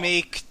 that would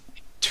make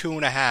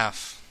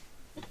 2.5.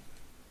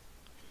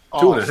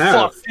 2.5.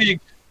 Fuck.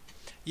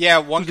 Yeah,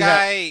 one Who'd you have?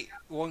 guy,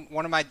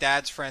 one of my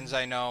dad's friends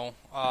I know,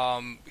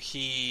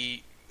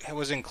 he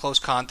was in close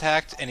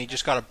contact, and he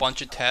just got a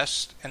bunch of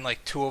tests, and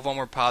like 2 of them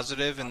were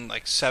positive, and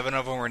like 7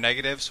 of them were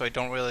negative. So I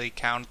don't really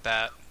count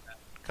that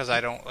because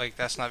I don't like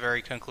that's not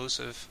very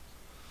conclusive.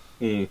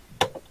 Hey,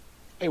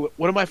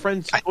 one of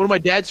my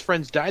dad's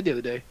friends died the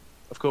other day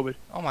of COVID.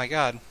 Oh my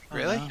god,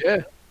 really?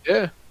 no.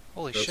 Yeah.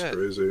 Holy That's shit!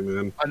 crazy,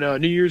 man. On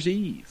New Year's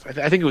Eve.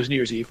 I think it was New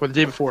Year's Eve or the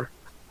day before.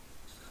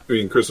 I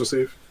mean, Christmas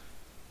Eve.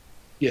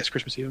 Yes,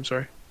 Christmas Eve. I'm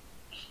sorry.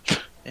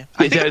 Yeah. I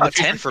think Yeah, about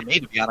the- 10 for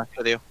me, to be honest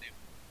with you.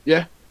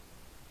 Yeah,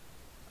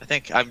 I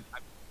think I'm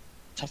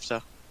tough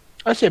to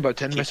I'd say about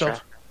 10 keep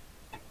myself.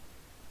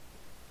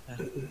 track.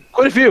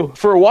 Quite a few.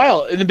 For a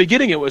while, in the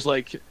beginning, it was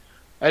like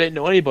I didn't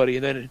know anybody,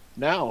 and then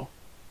now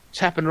it's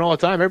happening all the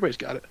time. Everybody's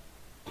got it.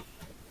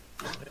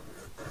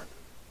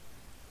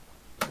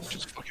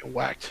 Just fucking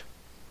whacked.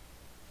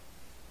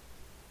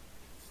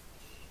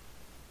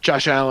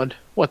 Josh Allen.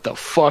 What the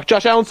fuck?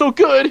 Josh Allen's so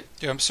good.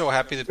 Dude, I'm so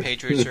happy the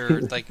Patriots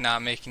are like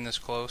not making this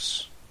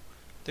close.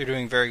 They're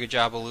doing a very good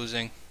job of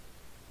losing.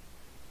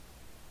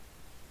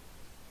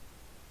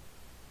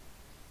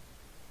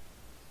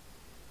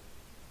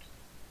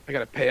 I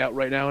got a payout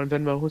right now on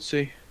Venmo. Let's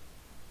see.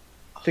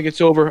 I think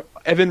it's over.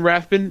 Evan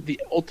Rathbun, the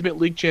Ultimate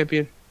League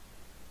champion.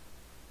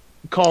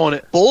 I'm calling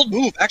it. Bold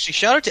move. Actually,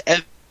 shout out to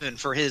Evan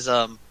for his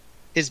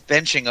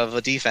benching of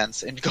a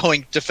defense and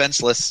going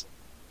defenseless.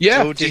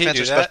 Yeah. No Did he defense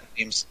do or that? special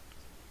teams.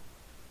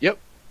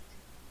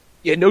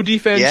 Yeah, no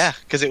defense. Yeah,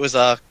 because it was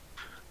what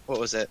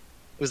was it?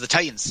 It was the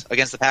Titans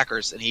against the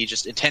Packers, and he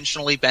just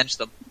intentionally benched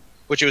them,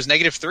 which it was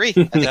 -3. I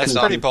think That's it's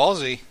pretty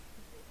ballsy.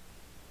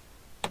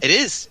 It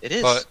is. It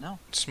is. But- No,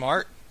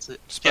 Smart, it's a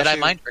Especially- Jedi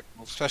mind trick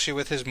move. especially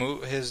with his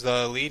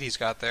lead he's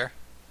got there.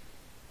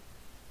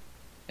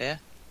 Yeah.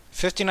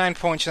 59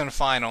 points in the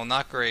final,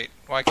 not great.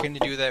 Why couldn't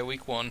you do that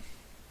week 1?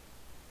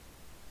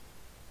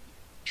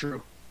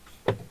 True.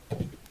 I'm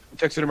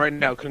texting him right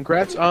now.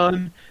 Congrats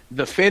on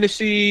the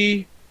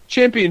fantasy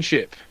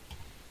championship.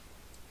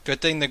 Good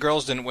thing the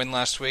girls didn't win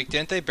last week.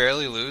 Didn't they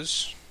barely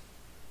lose?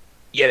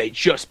 Yeah, they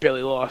just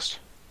barely lost.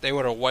 They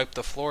would have wiped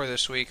the floor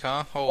this week,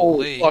 huh?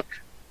 Holy Holy. fuck.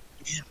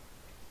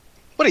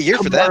 What a year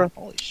for Kamara. them!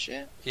 Holy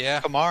shit,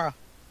 Yeah. Kamara.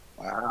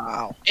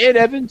 Wow. And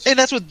Evans. And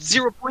that's with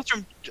 0 points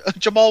from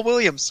Jamal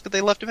Williams, but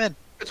they left him in.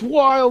 It's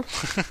wild.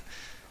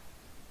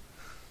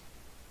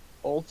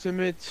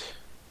 Ultimate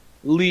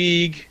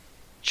League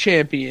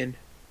champion.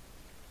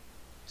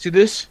 See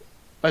this?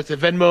 That's a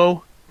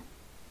Venmo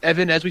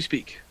Evan as we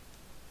speak.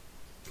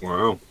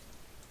 Wow.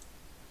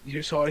 You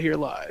just saw it here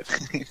live.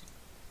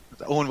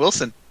 The Owen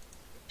Wilson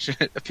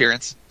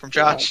appearance from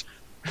Josh.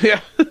 Yeah.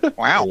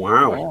 Wow.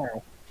 Wow.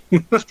 Wow.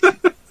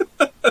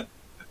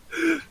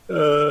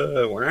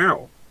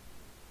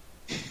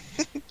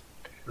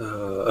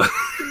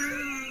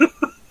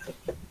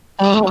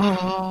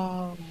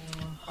 Oh.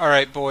 All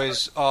right,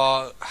 boys.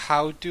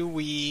 How do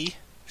we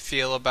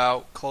feel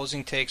about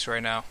closing takes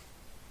right now?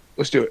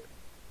 Let's do it.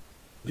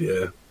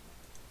 Yeah.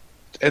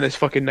 And this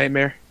fucking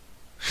nightmare.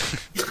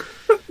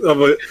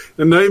 A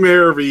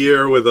nightmare every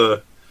year with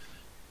a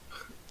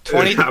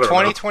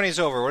 2020 is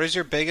over. What is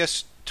your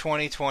biggest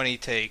 2020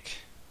 take?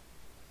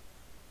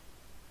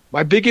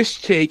 My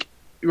biggest take,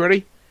 you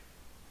ready?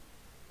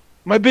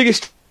 My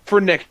biggest for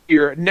next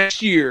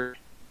year,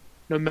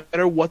 no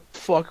matter what the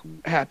fuck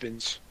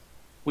happens,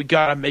 we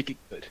gotta make it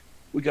good.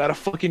 We gotta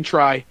fucking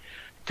try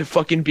to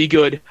fucking be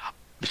good.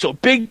 So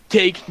big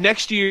take,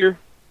 next year,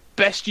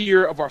 best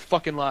year of our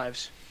fucking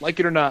lives. Like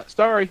it or not.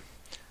 Sorry.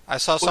 I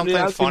saw Well, something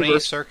yeah, funny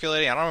universe.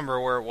 circulating. I don't remember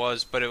where it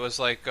was, but it was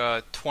like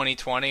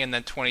 2020, and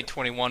then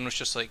 2021 was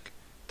just like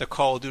the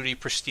Call of Duty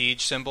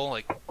Prestige symbol,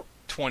 like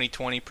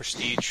 2020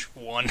 Prestige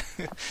 1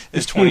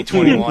 is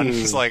 2021.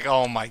 It's like,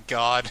 oh my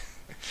god.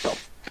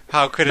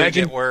 How could it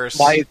Imagine get worse?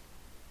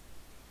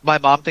 My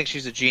mom thinks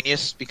she's a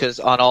genius because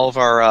on all of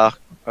our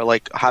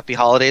like Happy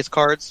Holidays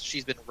cards,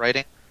 she's been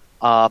writing,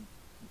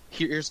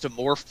 here's to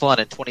more fun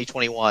in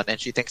 2021, and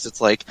she thinks it's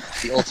like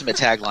the ultimate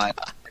tagline.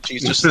 And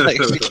she's just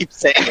like, she keeps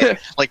saying it,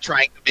 like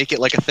trying to make it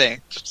like a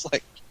thing. Just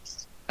like,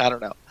 I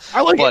don't know.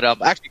 I like But it.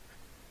 actually,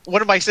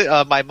 one of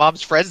my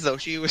mom's friends though,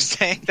 she was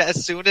saying that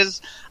as soon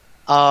as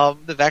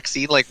the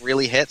vaccine like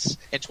really hits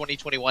and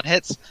 2021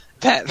 hits,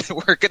 that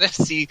we're gonna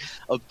see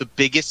the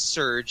biggest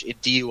surge in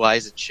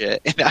DUIs and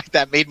shit, and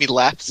that made me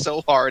laugh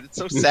so hard. It's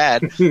so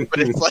sad, but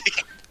it's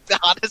like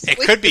honestly, It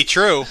could be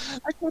true.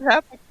 It could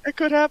happen. It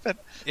could happen.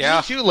 Yeah.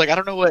 Me too. Like I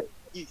don't know what.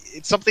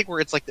 It's something where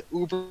it's like the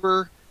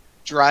Uber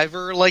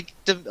driver like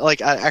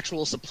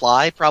actual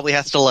supply probably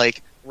has to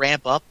like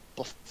ramp up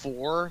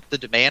before the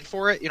demand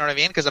for it. You know what I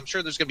mean? Because I'm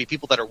sure there's gonna be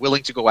people that are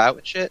willing to go out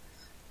and shit,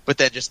 but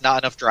then just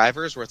not enough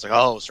drivers where it's like,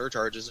 oh,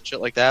 surcharges and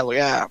shit like that. Like,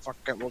 yeah, fuck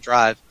it, we'll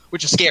drive,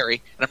 which is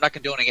scary, and I'm not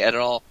condoning it at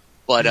all.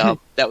 But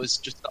that was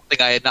just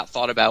something I had not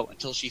thought about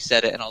until she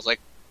said it, and I was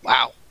like,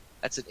 wow,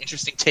 that's an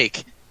interesting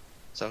take.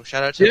 So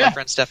shout out to my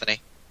friend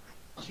Stephanie.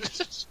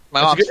 That's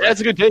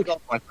a good take.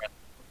 My friend.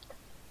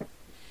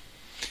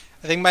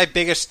 I think my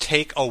biggest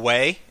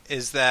takeaway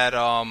is that,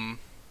 and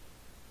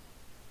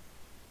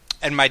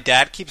my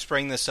dad keeps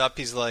bringing this up,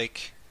 he's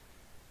like,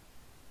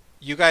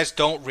 you guys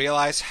don't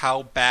realize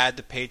how bad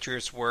the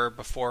Patriots were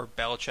before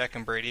Belichick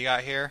and Brady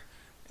got here,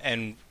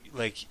 and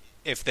like,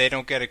 if they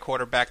don't get a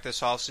quarterback this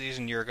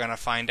offseason, you're going to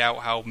find out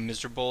how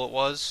miserable it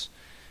was,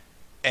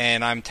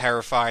 and I'm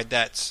terrified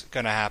that's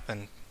going to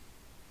happen.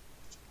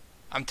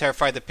 I'm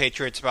terrified the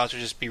Patriots are about to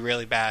just be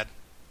really bad.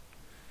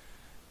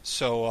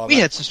 So We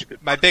had such a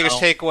good my biggest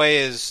takeaway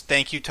is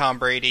thank you, Tom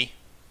Brady.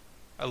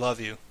 I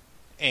love you,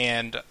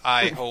 and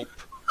I hope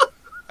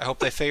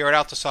they figure it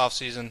out this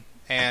offseason.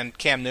 And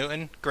Cam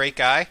Newton, great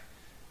guy.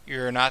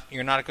 You're not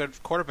a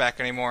good quarterback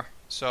anymore.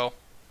 So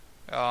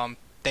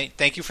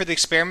thank you for the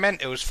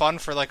experiment. It was fun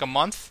for like a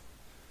month,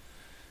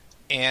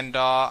 and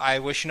I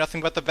wish you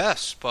nothing but the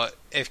best. But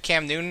if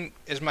Cam Newton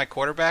is my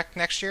quarterback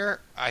next year,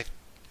 I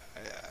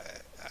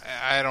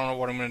don't know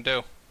what I'm going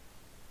to do.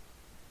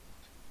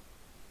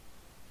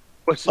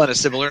 On a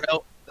similar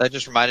note, that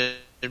just reminded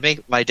me,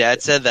 my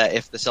dad said that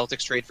if the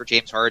Celtics trade for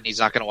James Harden, he's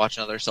not going to watch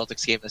another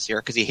Celtics game this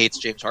year because he hates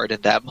James Harden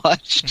that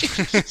much.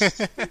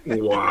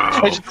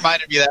 Wow. It just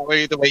reminded me that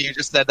way, the way you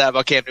just said that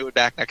about Cam Newton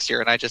back next year,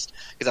 and I just,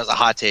 because that was a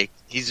hot take,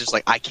 he's just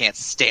like, I can't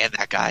stand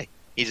that guy.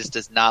 He just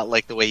does not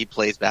like the way he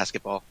plays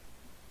basketball.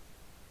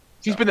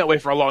 He's been that way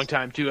for a long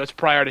time, too. That's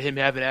prior to him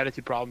having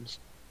attitude problems.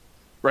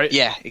 Right?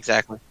 Yeah,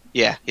 exactly.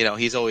 Yeah,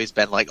 he's always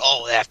been like,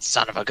 oh, that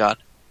son of a gun.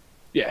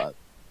 Yeah. But,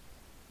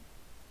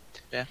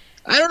 yeah.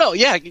 I don't know.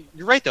 Yeah,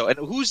 you're right, though. And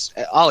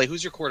Ollie,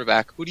 who's your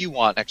quarterback? Who do you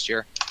want next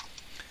year?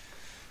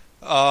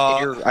 In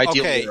your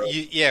ideal okay, world?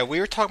 yeah,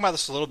 we were talking about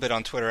this a little bit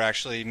on Twitter,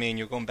 actually, me and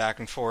you going back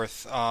and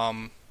forth.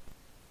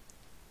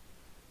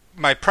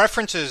 My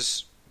preference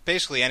is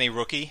basically any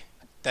rookie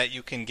that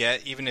you can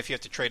get, even if you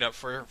have to trade up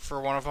for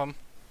one of them.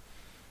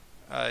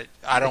 I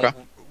don't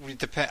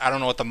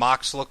know what the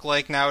mocks look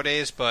like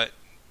nowadays,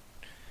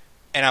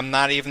 and I'm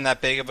not even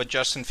that big of a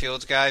Justin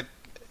Fields guy.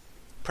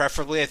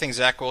 Preferably, I think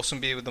Zach Wilson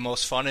would be the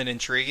most fun and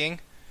intriguing.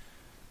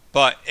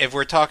 But if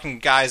we're talking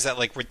guys that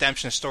like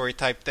redemption story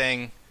type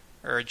thing,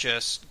 or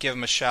just give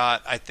them a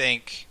shot, I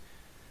think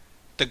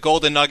the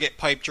Golden Nugget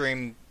pipe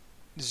dream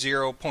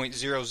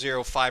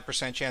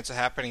 0.005% chance of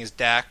happening is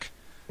Dak.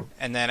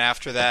 And then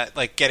after that,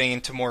 like getting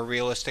into more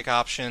realistic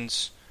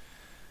options,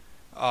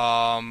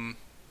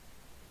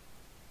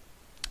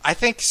 I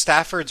think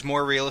Stafford's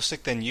more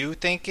realistic than you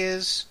think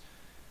is.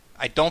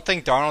 I don't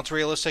think Darnold's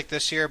realistic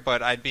this year,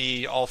 but I'd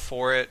be all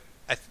for it.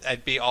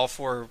 I'd be all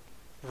for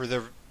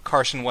the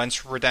Carson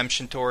Wentz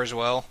redemption tour as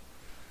well.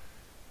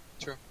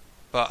 True.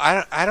 But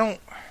I don't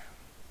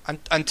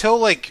until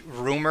like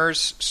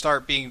rumors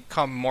start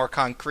become more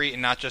concrete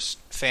and not just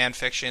fan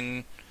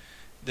fiction.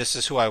 This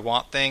is who I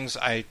want things.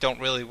 I don't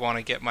really want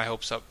to get my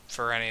hopes up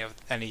for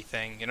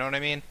anything. You know what I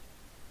mean?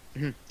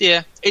 Mm-hmm.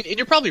 Yeah, and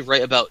you're probably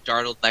right about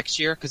Darnold next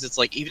year, because it's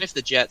like, even if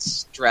the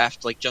Jets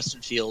draft like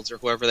Justin Fields or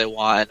whoever they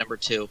want at number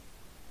 2,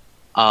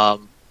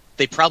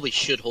 they probably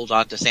should hold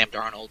on to Sam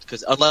Darnold,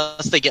 because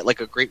unless they get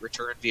like a great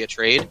return via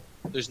trade,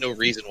 there's no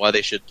reason why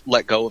they should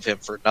let go of him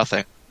for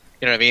nothing.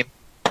 You know what I mean?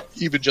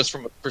 Even just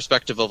from a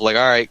perspective of like,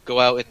 all right, go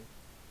out and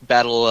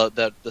battle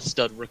the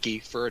stud rookie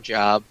for a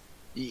job.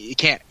 You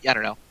can't. I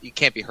don't know. You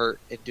can't be hurt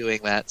in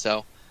doing that.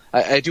 So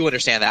I do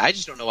understand that. I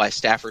just don't know why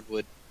Stafford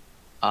would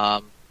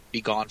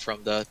be gone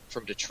from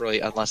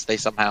Detroit unless they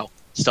somehow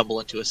stumble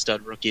into a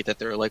stud rookie that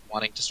they're like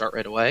wanting to start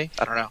right away.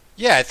 I don't know.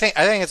 Yeah, I think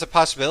it's a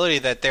possibility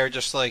that they're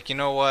just like, you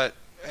know what?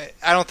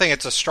 I don't think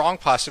it's a strong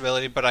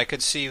possibility, but I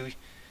could see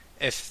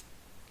if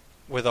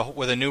with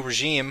a new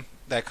regime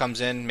that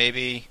comes in,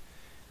 maybe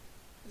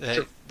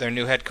their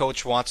new head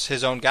coach wants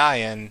his own guy,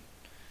 and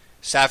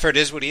Stafford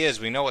is what he is.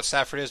 We know what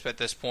Stafford is at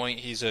this point.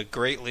 He's a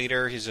great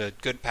leader. He's a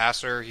good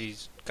passer.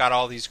 He's got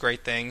all these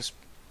great things,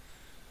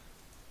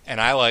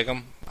 and I like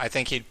him. I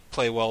think he'd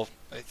play well.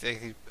 I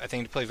think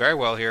he'd play very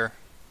well here.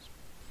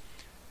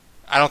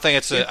 I don't think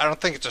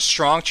it's a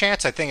strong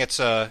chance. I think it's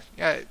I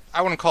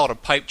wouldn't call it a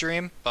pipe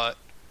dream, but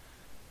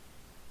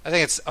I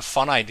think it's a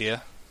fun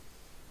idea.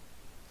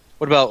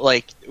 What about,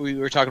 like, we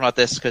were talking about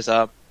this because,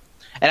 and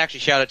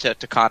actually shout out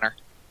to Connor,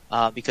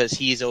 because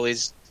he's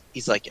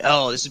like,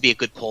 oh, this would be a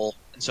good poll.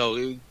 And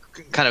so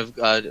kind of,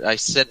 I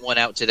sent one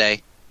out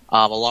today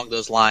along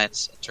those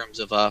lines in terms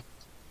of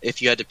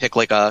if you had to pick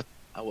like what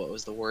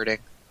was the wording?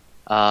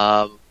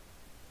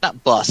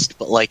 Not bust,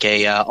 but like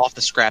a off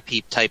the scrap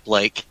heap type,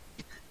 like,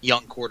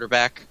 young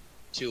quarterback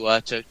to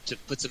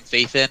put some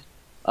faith in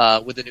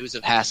with the news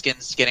of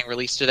Haskins getting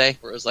released today,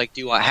 where it was like,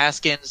 do you want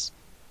Haskins,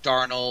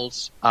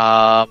 Darnold,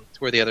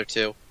 who are the other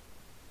two?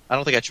 I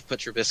don't think I should put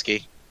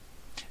Trubisky.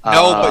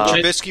 No, but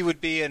Trubisky would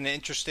be an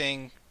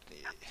interesting...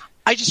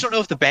 I just don't know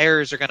if the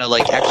Bears are going to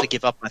like actually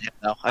give up on him,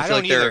 though. I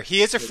don't either.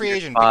 He is a free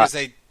agent because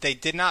they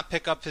did not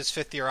pick up his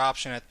 5th-year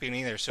option at the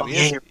beginning either, so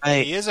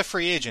he is a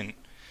free agent.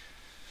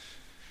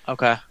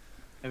 Okay.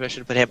 Maybe I should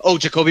have put him. Oh,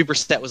 Jacoby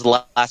Brissett was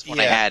the last one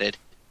I added.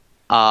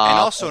 And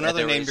also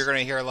another name you're going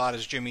to hear a lot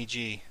is Jimmy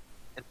G.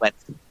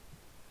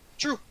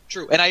 True.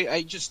 And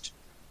I just...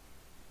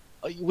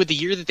 With the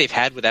year that they've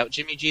had without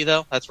Jimmy G,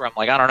 though, that's where I'm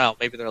like, I don't know.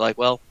 Maybe they're like,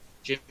 well,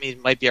 Jimmy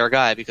might be our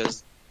guy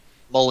because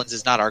Mullins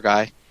is not our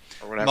guy.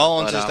 Or whatever.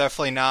 Mullins is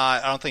definitely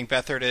not. I don't think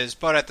Beathard is.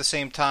 But at the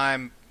same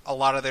time, a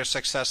lot of their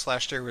success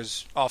last year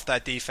was off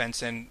that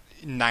defense, and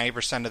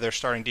 90% of their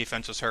starting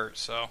defense was hurt.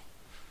 So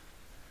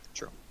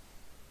true.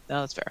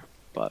 No, that's fair.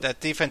 But that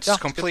defense is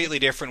completely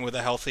different with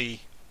a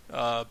healthy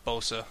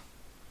Bosa.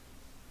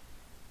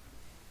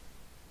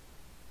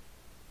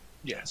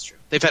 Yeah, that's true.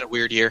 They've had a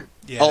weird year.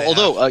 Yeah,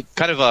 although,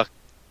 kind of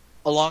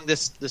along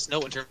this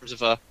note in terms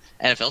of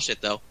NFL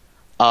shit, though,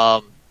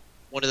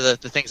 one of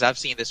the things I've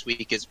seen this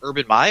week is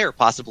Urban Meyer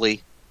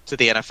possibly to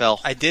the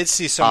NFL. I did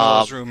see some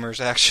of those rumors,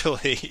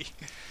 actually.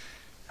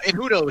 And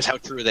who knows how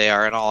true they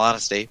are, in all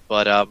honesty.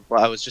 But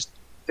I was just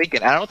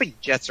thinking, I don't think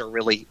Jets are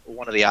really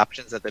one of the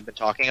options that they've been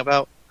talking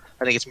about.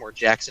 I think it's more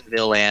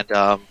Jacksonville and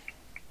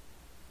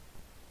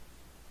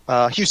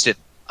Houston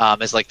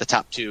as like the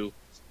top two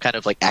kind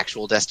of like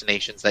actual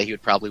destinations that he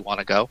would probably want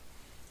to go.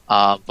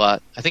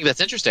 But I think that's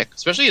interesting,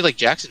 especially like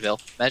Jacksonville.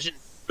 Imagine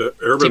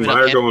Urban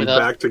Meyer going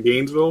back to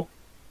Gainesville.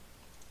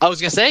 I was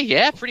gonna say,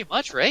 yeah, pretty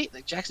much, right?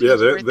 Like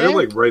Jacksonville. Yeah, they're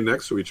like right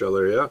next to each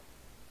other. Yeah,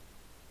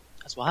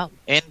 that's wild.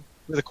 And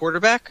with a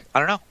quarterback, I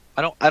don't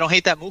know. I don't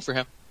hate that move for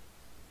him.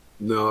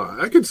 No,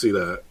 I could see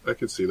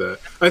that.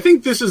 I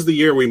think this is the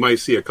year we might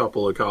see a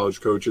couple of college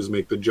coaches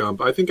make the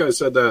jump. I think I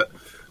said that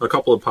a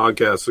couple of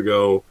podcasts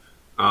ago.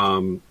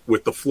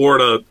 With the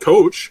Florida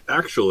coach,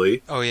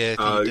 actually. Oh, yeah,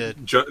 I think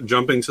he did.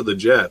 Jumping to the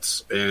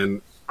Jets.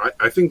 And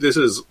I think this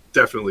is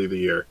definitely the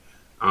year.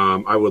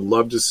 I would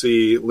love to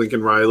see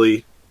Lincoln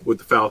Riley with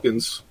the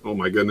Falcons. Oh,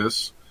 my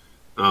goodness.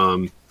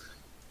 But,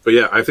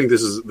 yeah, I think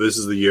this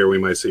is the year we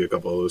might see a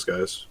couple of those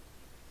guys.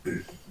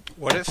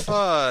 What if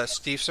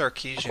Steve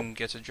Sarkisian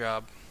gets a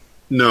job?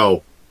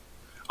 No.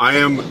 I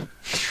am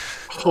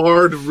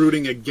hard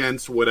rooting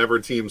against whatever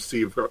team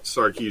Steve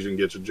Sarkisian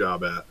gets a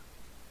job at.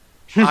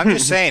 I'm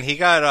just saying, he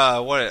got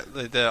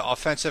the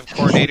offensive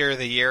coordinator of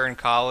the year in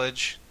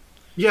college.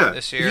 Yeah,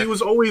 this year. He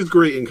was always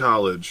great in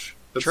college.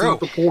 That's True.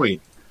 not the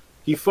point.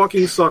 He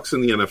fucking sucks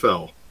in the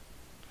NFL.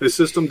 His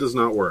system does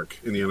not work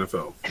in the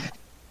NFL.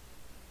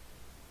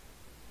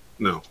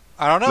 No.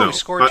 I don't know. He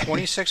scored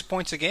 26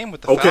 points a game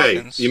with the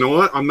Falcons. Okay, you know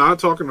what? I'm not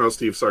talking about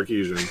Steve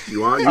Sarkisian.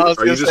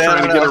 Are you just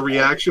trying to get a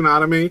reaction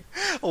out of me?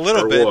 A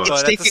little bit, but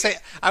at the same,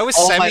 I was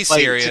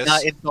semi-serious.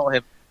 Not insult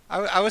him.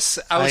 I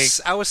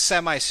was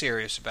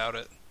semi-serious about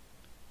it.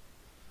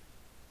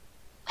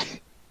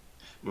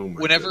 Oh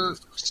my whenever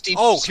goodness. Steve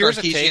Here's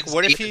a Sarkisian's take.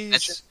 What if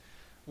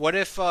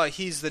mentioned-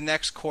 he's the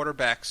next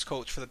quarterbacks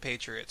coach for the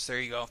Patriots? There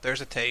you go.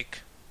 There's a take.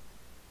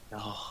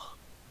 No.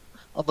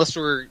 Unless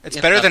we're It's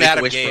in better a than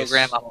Adam Make-A-Wish Gase.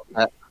 program, I want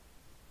that.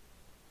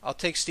 I'll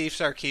take Steve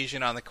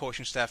Sarkisian on the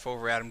coaching staff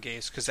over Adam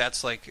Gase because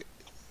that's like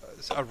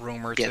a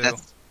rumor Yeah, too.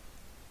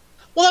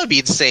 Well, that would be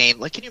insane.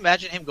 Like, can you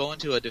imagine him going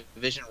to a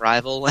division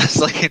rival as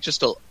like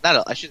just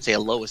I shouldn't say a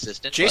low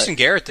assistant. Jason but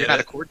Garrett you're did not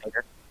a it.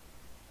 coordinator.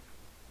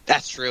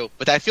 That's true,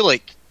 but I feel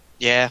like,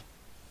 yeah.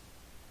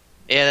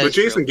 That But is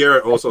true. Jason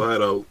Garrett also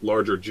had a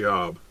larger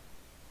job.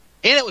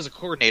 And it was a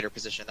coordinator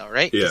position, though,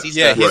 right? Yeah, He's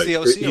Yeah, the, he's the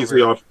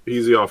OC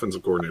He's the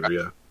offensive coordinator.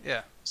 Yeah.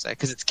 Yeah.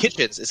 because it's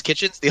Kitchens. Is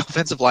Kitchens the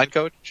offensive line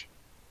coach?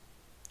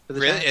 for the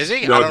Really? Giants? Is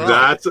he? I No, don't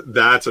know.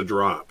 that's a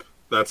drop.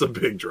 That's a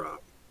big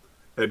drop.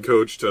 Head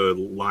coach to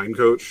line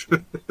coach.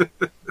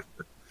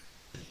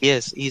 He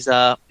is. He's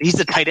the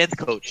tight end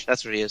coach.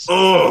 That's what he is.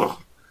 Oh,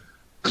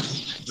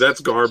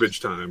 that's garbage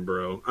time,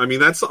 bro. I mean,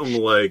 that's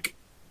something like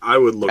I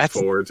would look That's-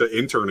 forward to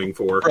interning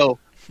for.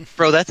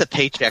 Bro, that's a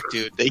paycheck,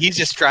 dude. He's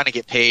just trying to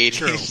get paid.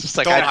 True. He's just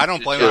like, I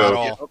don't blame him at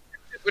all.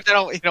 Which I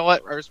don't. You know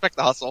what? I respect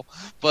the hustle,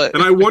 but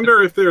And I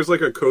wonder if there's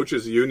like a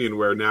coaches union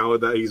where now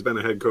that he's been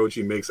a head coach,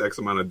 he makes X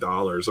amount of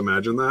dollars.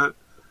 Imagine that.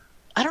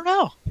 I don't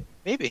know.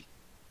 Maybe.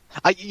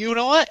 You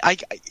know what?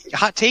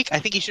 Hot take. I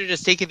think he should have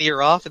just taken the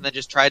year off and then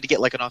just tried to get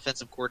like an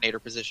offensive coordinator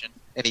position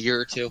in a year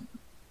or two.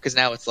 Because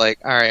now it's like,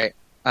 all right,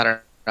 I don't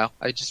know.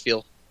 I just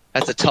feel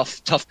that's a tough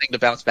thing to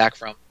bounce back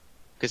from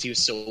because he was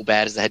so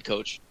bad as the head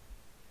coach.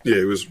 Yeah,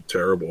 it was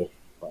terrible.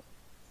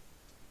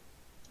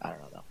 I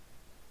don't know though.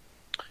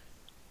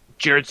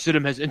 Jared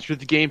Stidham has entered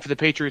the game for the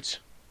Patriots.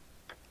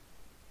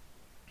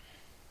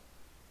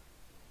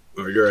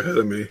 Oh, you're ahead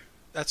of me.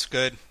 That's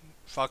good.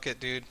 Fuck it,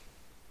 dude.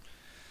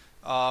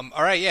 All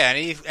right, yeah.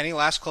 Any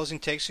last closing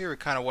takes here? We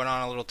kind of went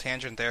on a little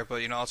tangent there,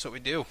 but that's what we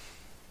do.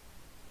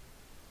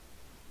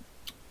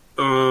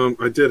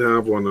 I did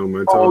have one on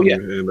my Oh, tongue, yeah.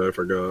 and I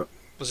forgot.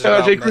 Was it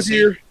about Jake Messi?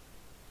 Rosier.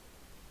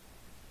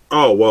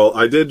 Oh, well,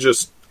 I did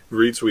just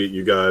retweet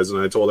you guys,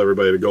 and I told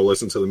everybody to go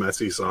listen to the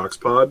Messi Sox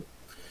pod.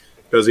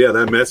 Because, yeah,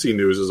 that Messi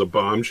news is a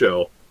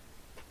bombshell.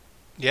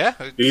 Yeah.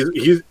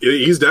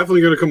 He's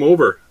definitely going to come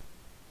over.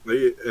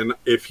 And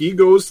if he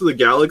goes to the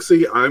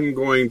Galaxy, I'm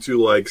going to,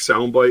 like,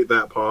 soundbite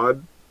that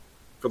pod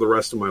for the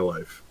rest of my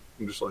life.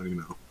 I'm just letting you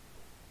know.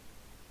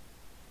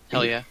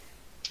 Hell yeah.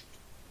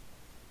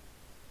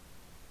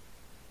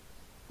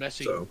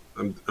 Messi. So,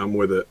 I'm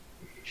with it.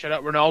 Shout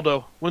out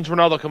Ronaldo. When's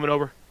Ronaldo coming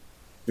over?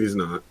 He's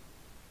not.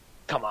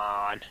 Come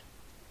on.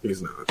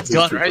 He's not. He's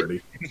gone, too right?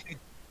 pretty.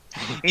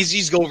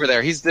 He's over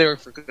there. He's there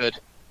for good.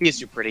 He is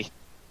too pretty.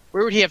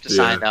 Where would he have to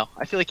sign though?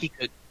 I feel like he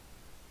could.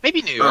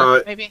 Maybe New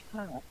York. Maybe I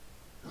don't know.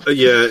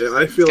 Yeah,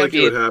 I feel gotta like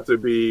be it would have to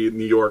be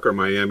New York or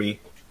Miami.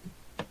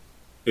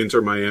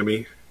 Inter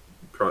Miami.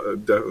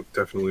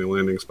 Definitely a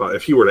landing spot.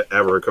 If he were to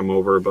ever come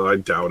over, but I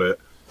doubt it.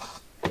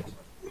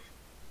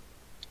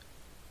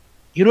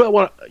 You know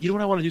what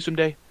I want to do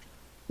someday?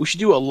 We should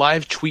do a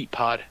live tweet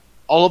pod.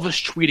 All of us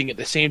tweeting at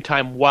the same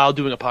time while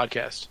doing a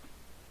podcast.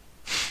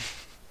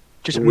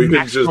 Just We could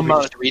maximum just-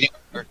 amount Just reading.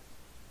 What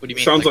do you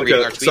mean? Sounds like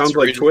reading our tweets sounds or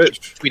like reading-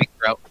 Twitch. Tweeting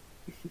throughout.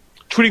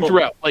 tweeting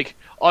throughout, like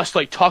us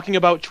like talking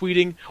about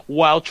tweeting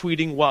while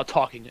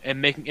talking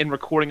and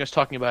recording us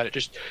talking about it.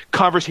 Just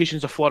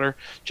conversations aflutter,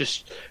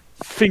 just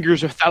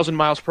fingers 1,000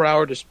 miles per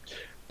hour, just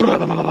blah,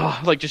 blah, blah,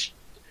 blah, like just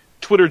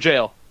Twitter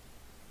jail.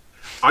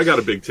 I got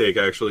a big take,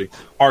 actually.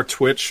 Our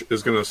Twitch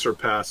is going to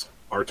surpass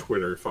our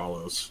Twitter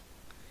follows.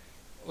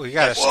 We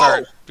gotta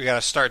start. We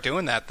gotta start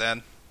doing that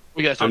then.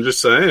 We got I'm just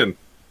saying.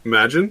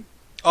 Imagine.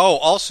 Oh,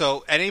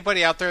 also,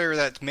 anybody out there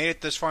that's made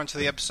it this far into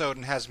the episode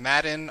and has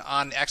Madden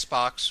on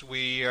Xbox,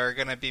 we are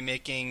going to be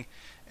making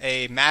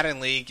a Madden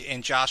League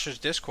in Josh's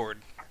Discord.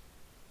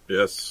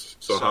 Yes.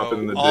 So hop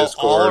in the all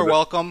Discord. are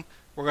welcome.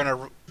 We're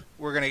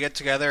gonna get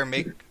together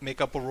and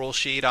make up a rule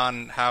sheet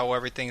on how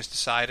everything's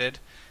decided,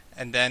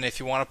 and then if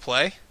you want to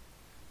play,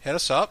 hit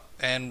us up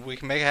and we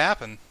can make it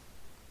happen.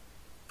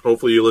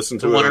 Hopefully you listen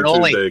to The it one on and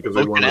only Tuesday because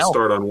we want to Oak and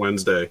start on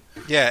Wednesday.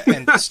 Yeah,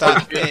 and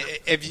stop.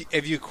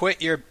 If you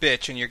quit, you're a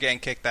bitch and you're getting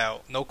kicked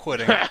out. No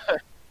quitting.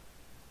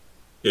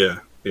 Yeah.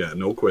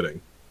 No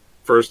quitting.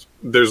 First,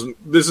 this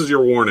is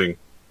your warning.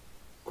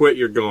 Quit,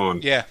 you're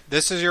gone. Yeah,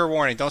 this is your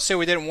warning. Don't say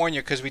we didn't warn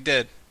you because we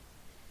did.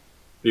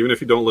 Even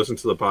if you don't listen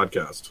to the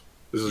podcast,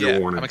 this is Yeah,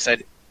 your warning. I'm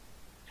excited.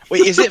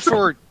 Wait, is it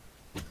for?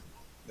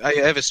 I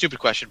have a stupid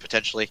question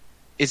potentially.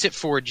 Is it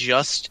for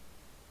just?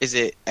 Is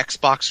it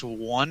Xbox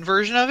One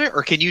version of it,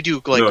 or can you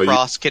do like No,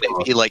 cross? Can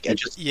it be like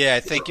just Yeah,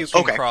 I think you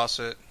can Okay. cross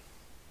it.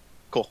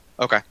 cool?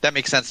 Okay, that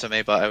makes sense to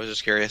me. But I was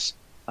just curious.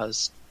 I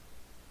was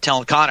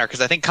telling Connor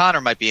because I think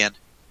Connor might be in.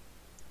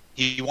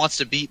 He wants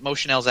to beat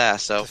Moshinel's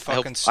ass, so The I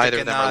hope fucking either stick of them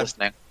and are nod.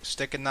 listening.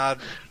 Stick and nod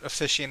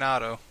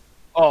aficionado.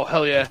 Oh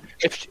hell yeah!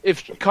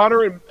 If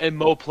Connor and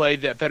Mo play,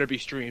 that better be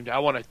streamed.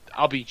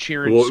 I'll be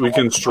cheering. Well, so we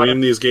can hard.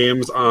 stream these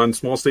games on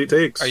Small State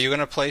Takes. Are you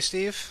gonna play,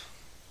 Steve?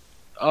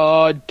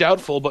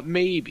 Doubtful, but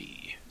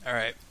maybe. All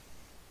right.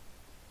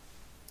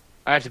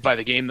 I have to buy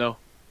the game though.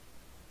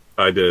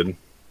 I did.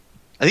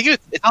 I think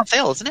it's on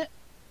sale, isn't it?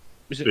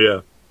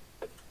 Yeah.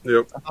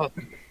 Yep. All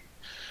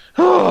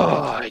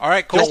All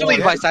right, cool. I still need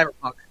to buy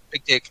Cyberpunk.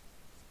 Big take.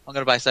 I'm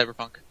gonna buy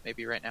Cyberpunk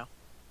maybe right now.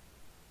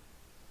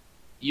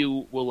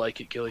 You will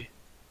like it, Gilly.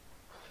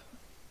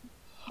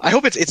 I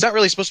hope it's not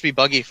really supposed to be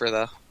buggy for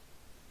the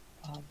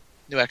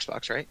new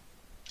Xbox, right?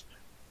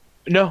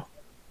 No,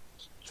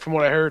 from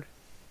what I heard.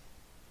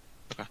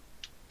 Okay,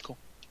 cool.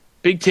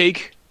 Big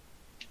take.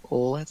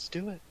 Well, let's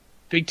do it.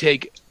 Big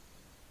take.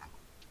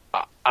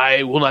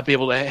 I will not be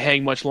able to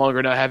hang much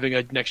longer not having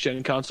a next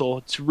gen console.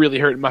 It's really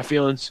hurting my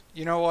feelings.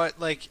 You know what?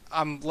 Like,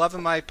 I'm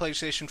loving my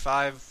PlayStation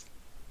 5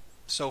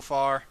 so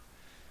far,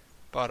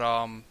 but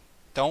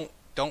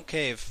don't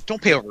cave.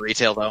 Don't pay over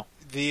retail though.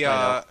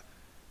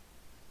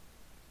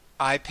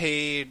 I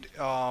paid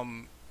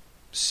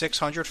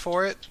 $600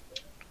 for it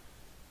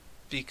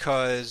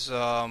because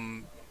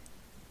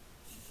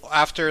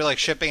after like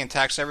shipping and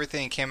tax and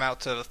everything, it came out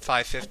to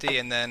 $550,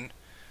 and then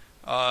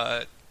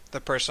the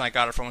person I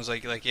got it from was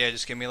like yeah,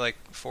 just give me like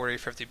 $40 or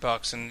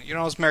 $50, and you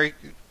know, it was Merry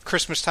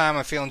Christmas time.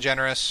 I'm feeling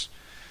generous.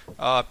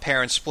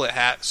 Parents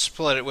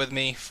split it with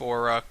me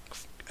for a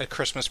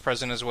Christmas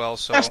present as well.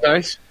 So that's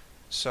nice.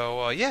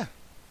 So yeah.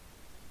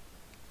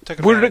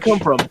 Where did it come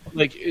from?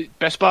 Like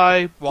Best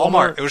Buy,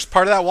 Walmart. It was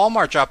part of that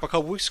Walmart drop a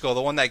couple weeks ago.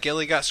 The one that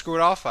Gilly got screwed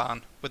off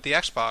on with the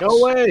Xbox. No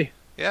way.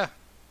 Yeah.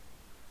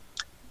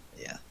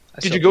 Yeah.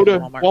 Did you go to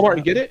Walmart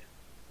and get it?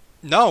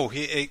 No,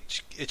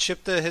 it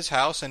shipped to his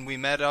house, and we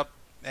met up,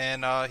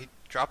 and he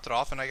dropped it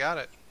off, and I got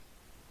it.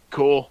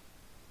 Cool.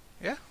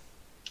 Yeah.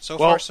 So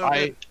far, so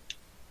good.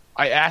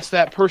 I asked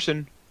that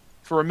person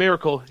for a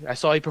miracle. I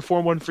saw he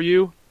perform one for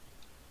you.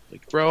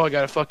 Like, bro, I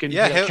got a fucking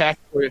cash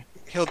for you.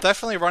 He'll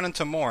definitely run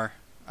into more.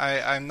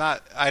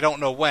 I don't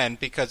know when,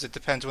 because it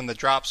depends when the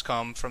drops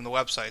come from the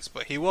websites,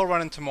 but he will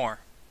run into more.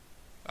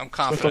 I'm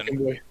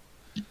confident.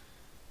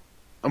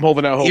 I'm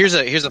holding out hope. Here's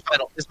a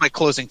final. This is my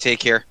closing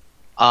take here.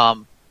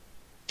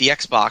 The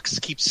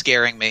Xbox keeps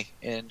scaring me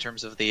in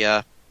terms of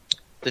the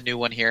new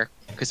one here,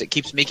 because it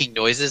keeps making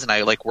noises, and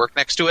I like work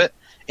next to it,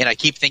 and I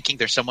keep thinking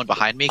there's someone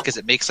behind me because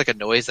it makes like a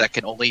noise that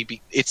can only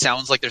be. It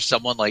sounds like there's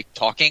someone like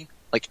talking,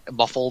 like a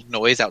muffled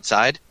noise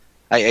outside.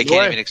 I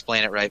can't even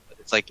explain it right, but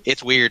it's like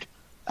it's weird.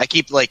 I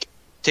keep like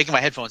taking my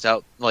headphones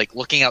out, like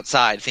looking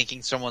outside,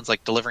 thinking someone's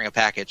like delivering a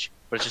package,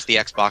 but it's just the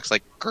Xbox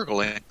like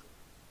gurgling.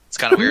 It's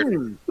kind of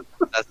weird.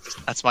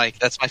 That's my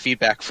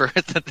feedback for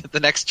the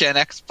next gen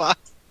Xbox.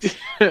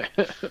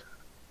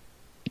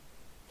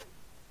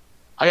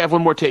 I have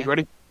one more take.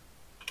 Ready?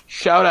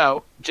 Shout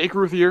out Jake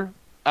Ruthier,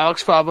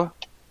 Alex Fava,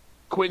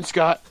 Quentin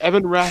Scott,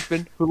 Evan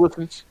Rathman, who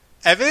listens.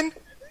 Evan?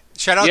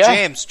 Shout out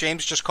James.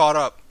 James just caught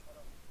up.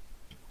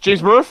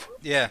 James Murph?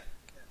 Yeah.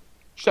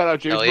 Shout out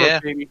James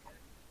Murph, baby.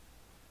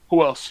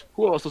 Who else?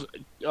 He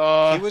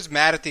was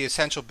mad at the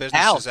Essential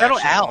Businesses Al.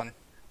 Al.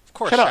 Of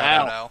course, shout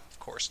out Al. Of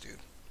course, dude.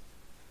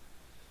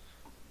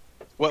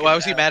 Why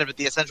was he mad at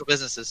the Essential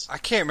Businesses? I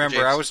can't remember.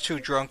 James? I was too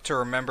drunk to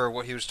remember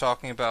what he was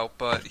talking about,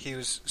 but he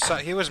was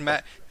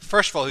mad.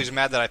 First of all, he was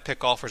mad that I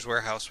picked Golfer's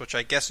Warehouse, which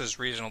I guess is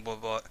reasonable,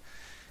 but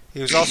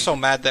he was also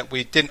mad that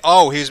we didn't.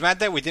 Oh, he was mad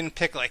that we didn't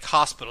pick like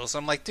hospitals.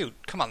 I'm like, dude,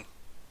 come on.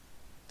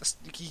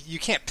 You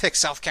can't pick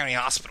South County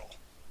Hospital.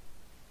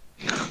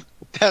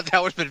 That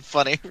would have been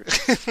funny.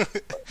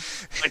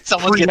 Like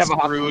someone gets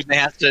screwed and they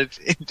have to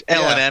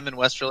L&M in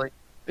Westerly.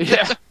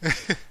 Yeah.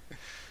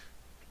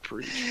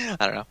 I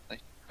don't know.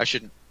 I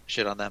shouldn't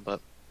shit on them,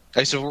 but I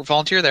used to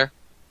volunteer there.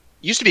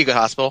 Used to be a good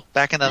hospital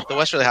back in the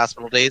Westerly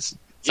Hospital days.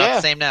 It's not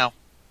the same now.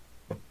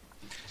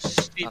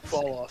 Steep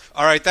fall off.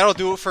 All right, that'll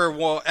do it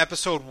for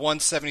episode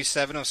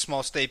 177 of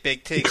Small State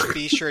Big Takes.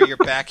 Be sure you're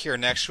back here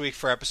next week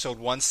for episode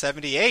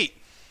 178.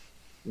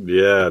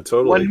 Yeah,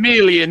 totally. 1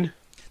 million.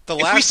 The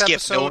if last we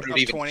episode of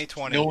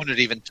 2020. No one would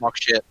even talk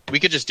shit. We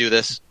could just do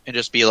this and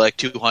just be like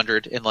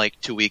 200 in like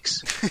 2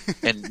 weeks,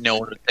 and no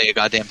one would say a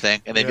goddamn thing.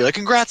 And they'd be like,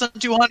 "Congrats on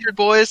 200,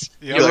 boys!"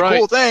 Yeah, you're like,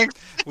 "Cool, thanks."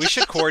 We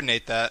should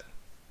coordinate that.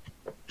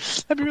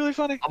 That'd be really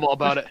funny. I'm all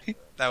about it.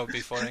 That would be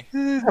funny.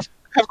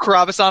 Have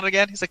Carabas on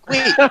again. He's like,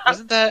 "Wait,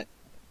 wasn't that?"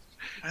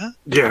 Huh?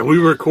 Yeah, we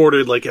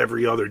recorded like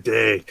every other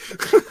day.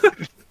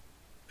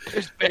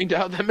 Just banged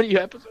out that many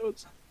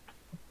episodes.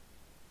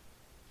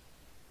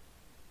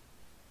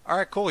 All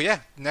right, cool.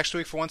 Yeah, next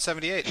week for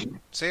 178.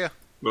 See ya.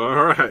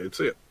 All right,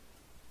 see ya.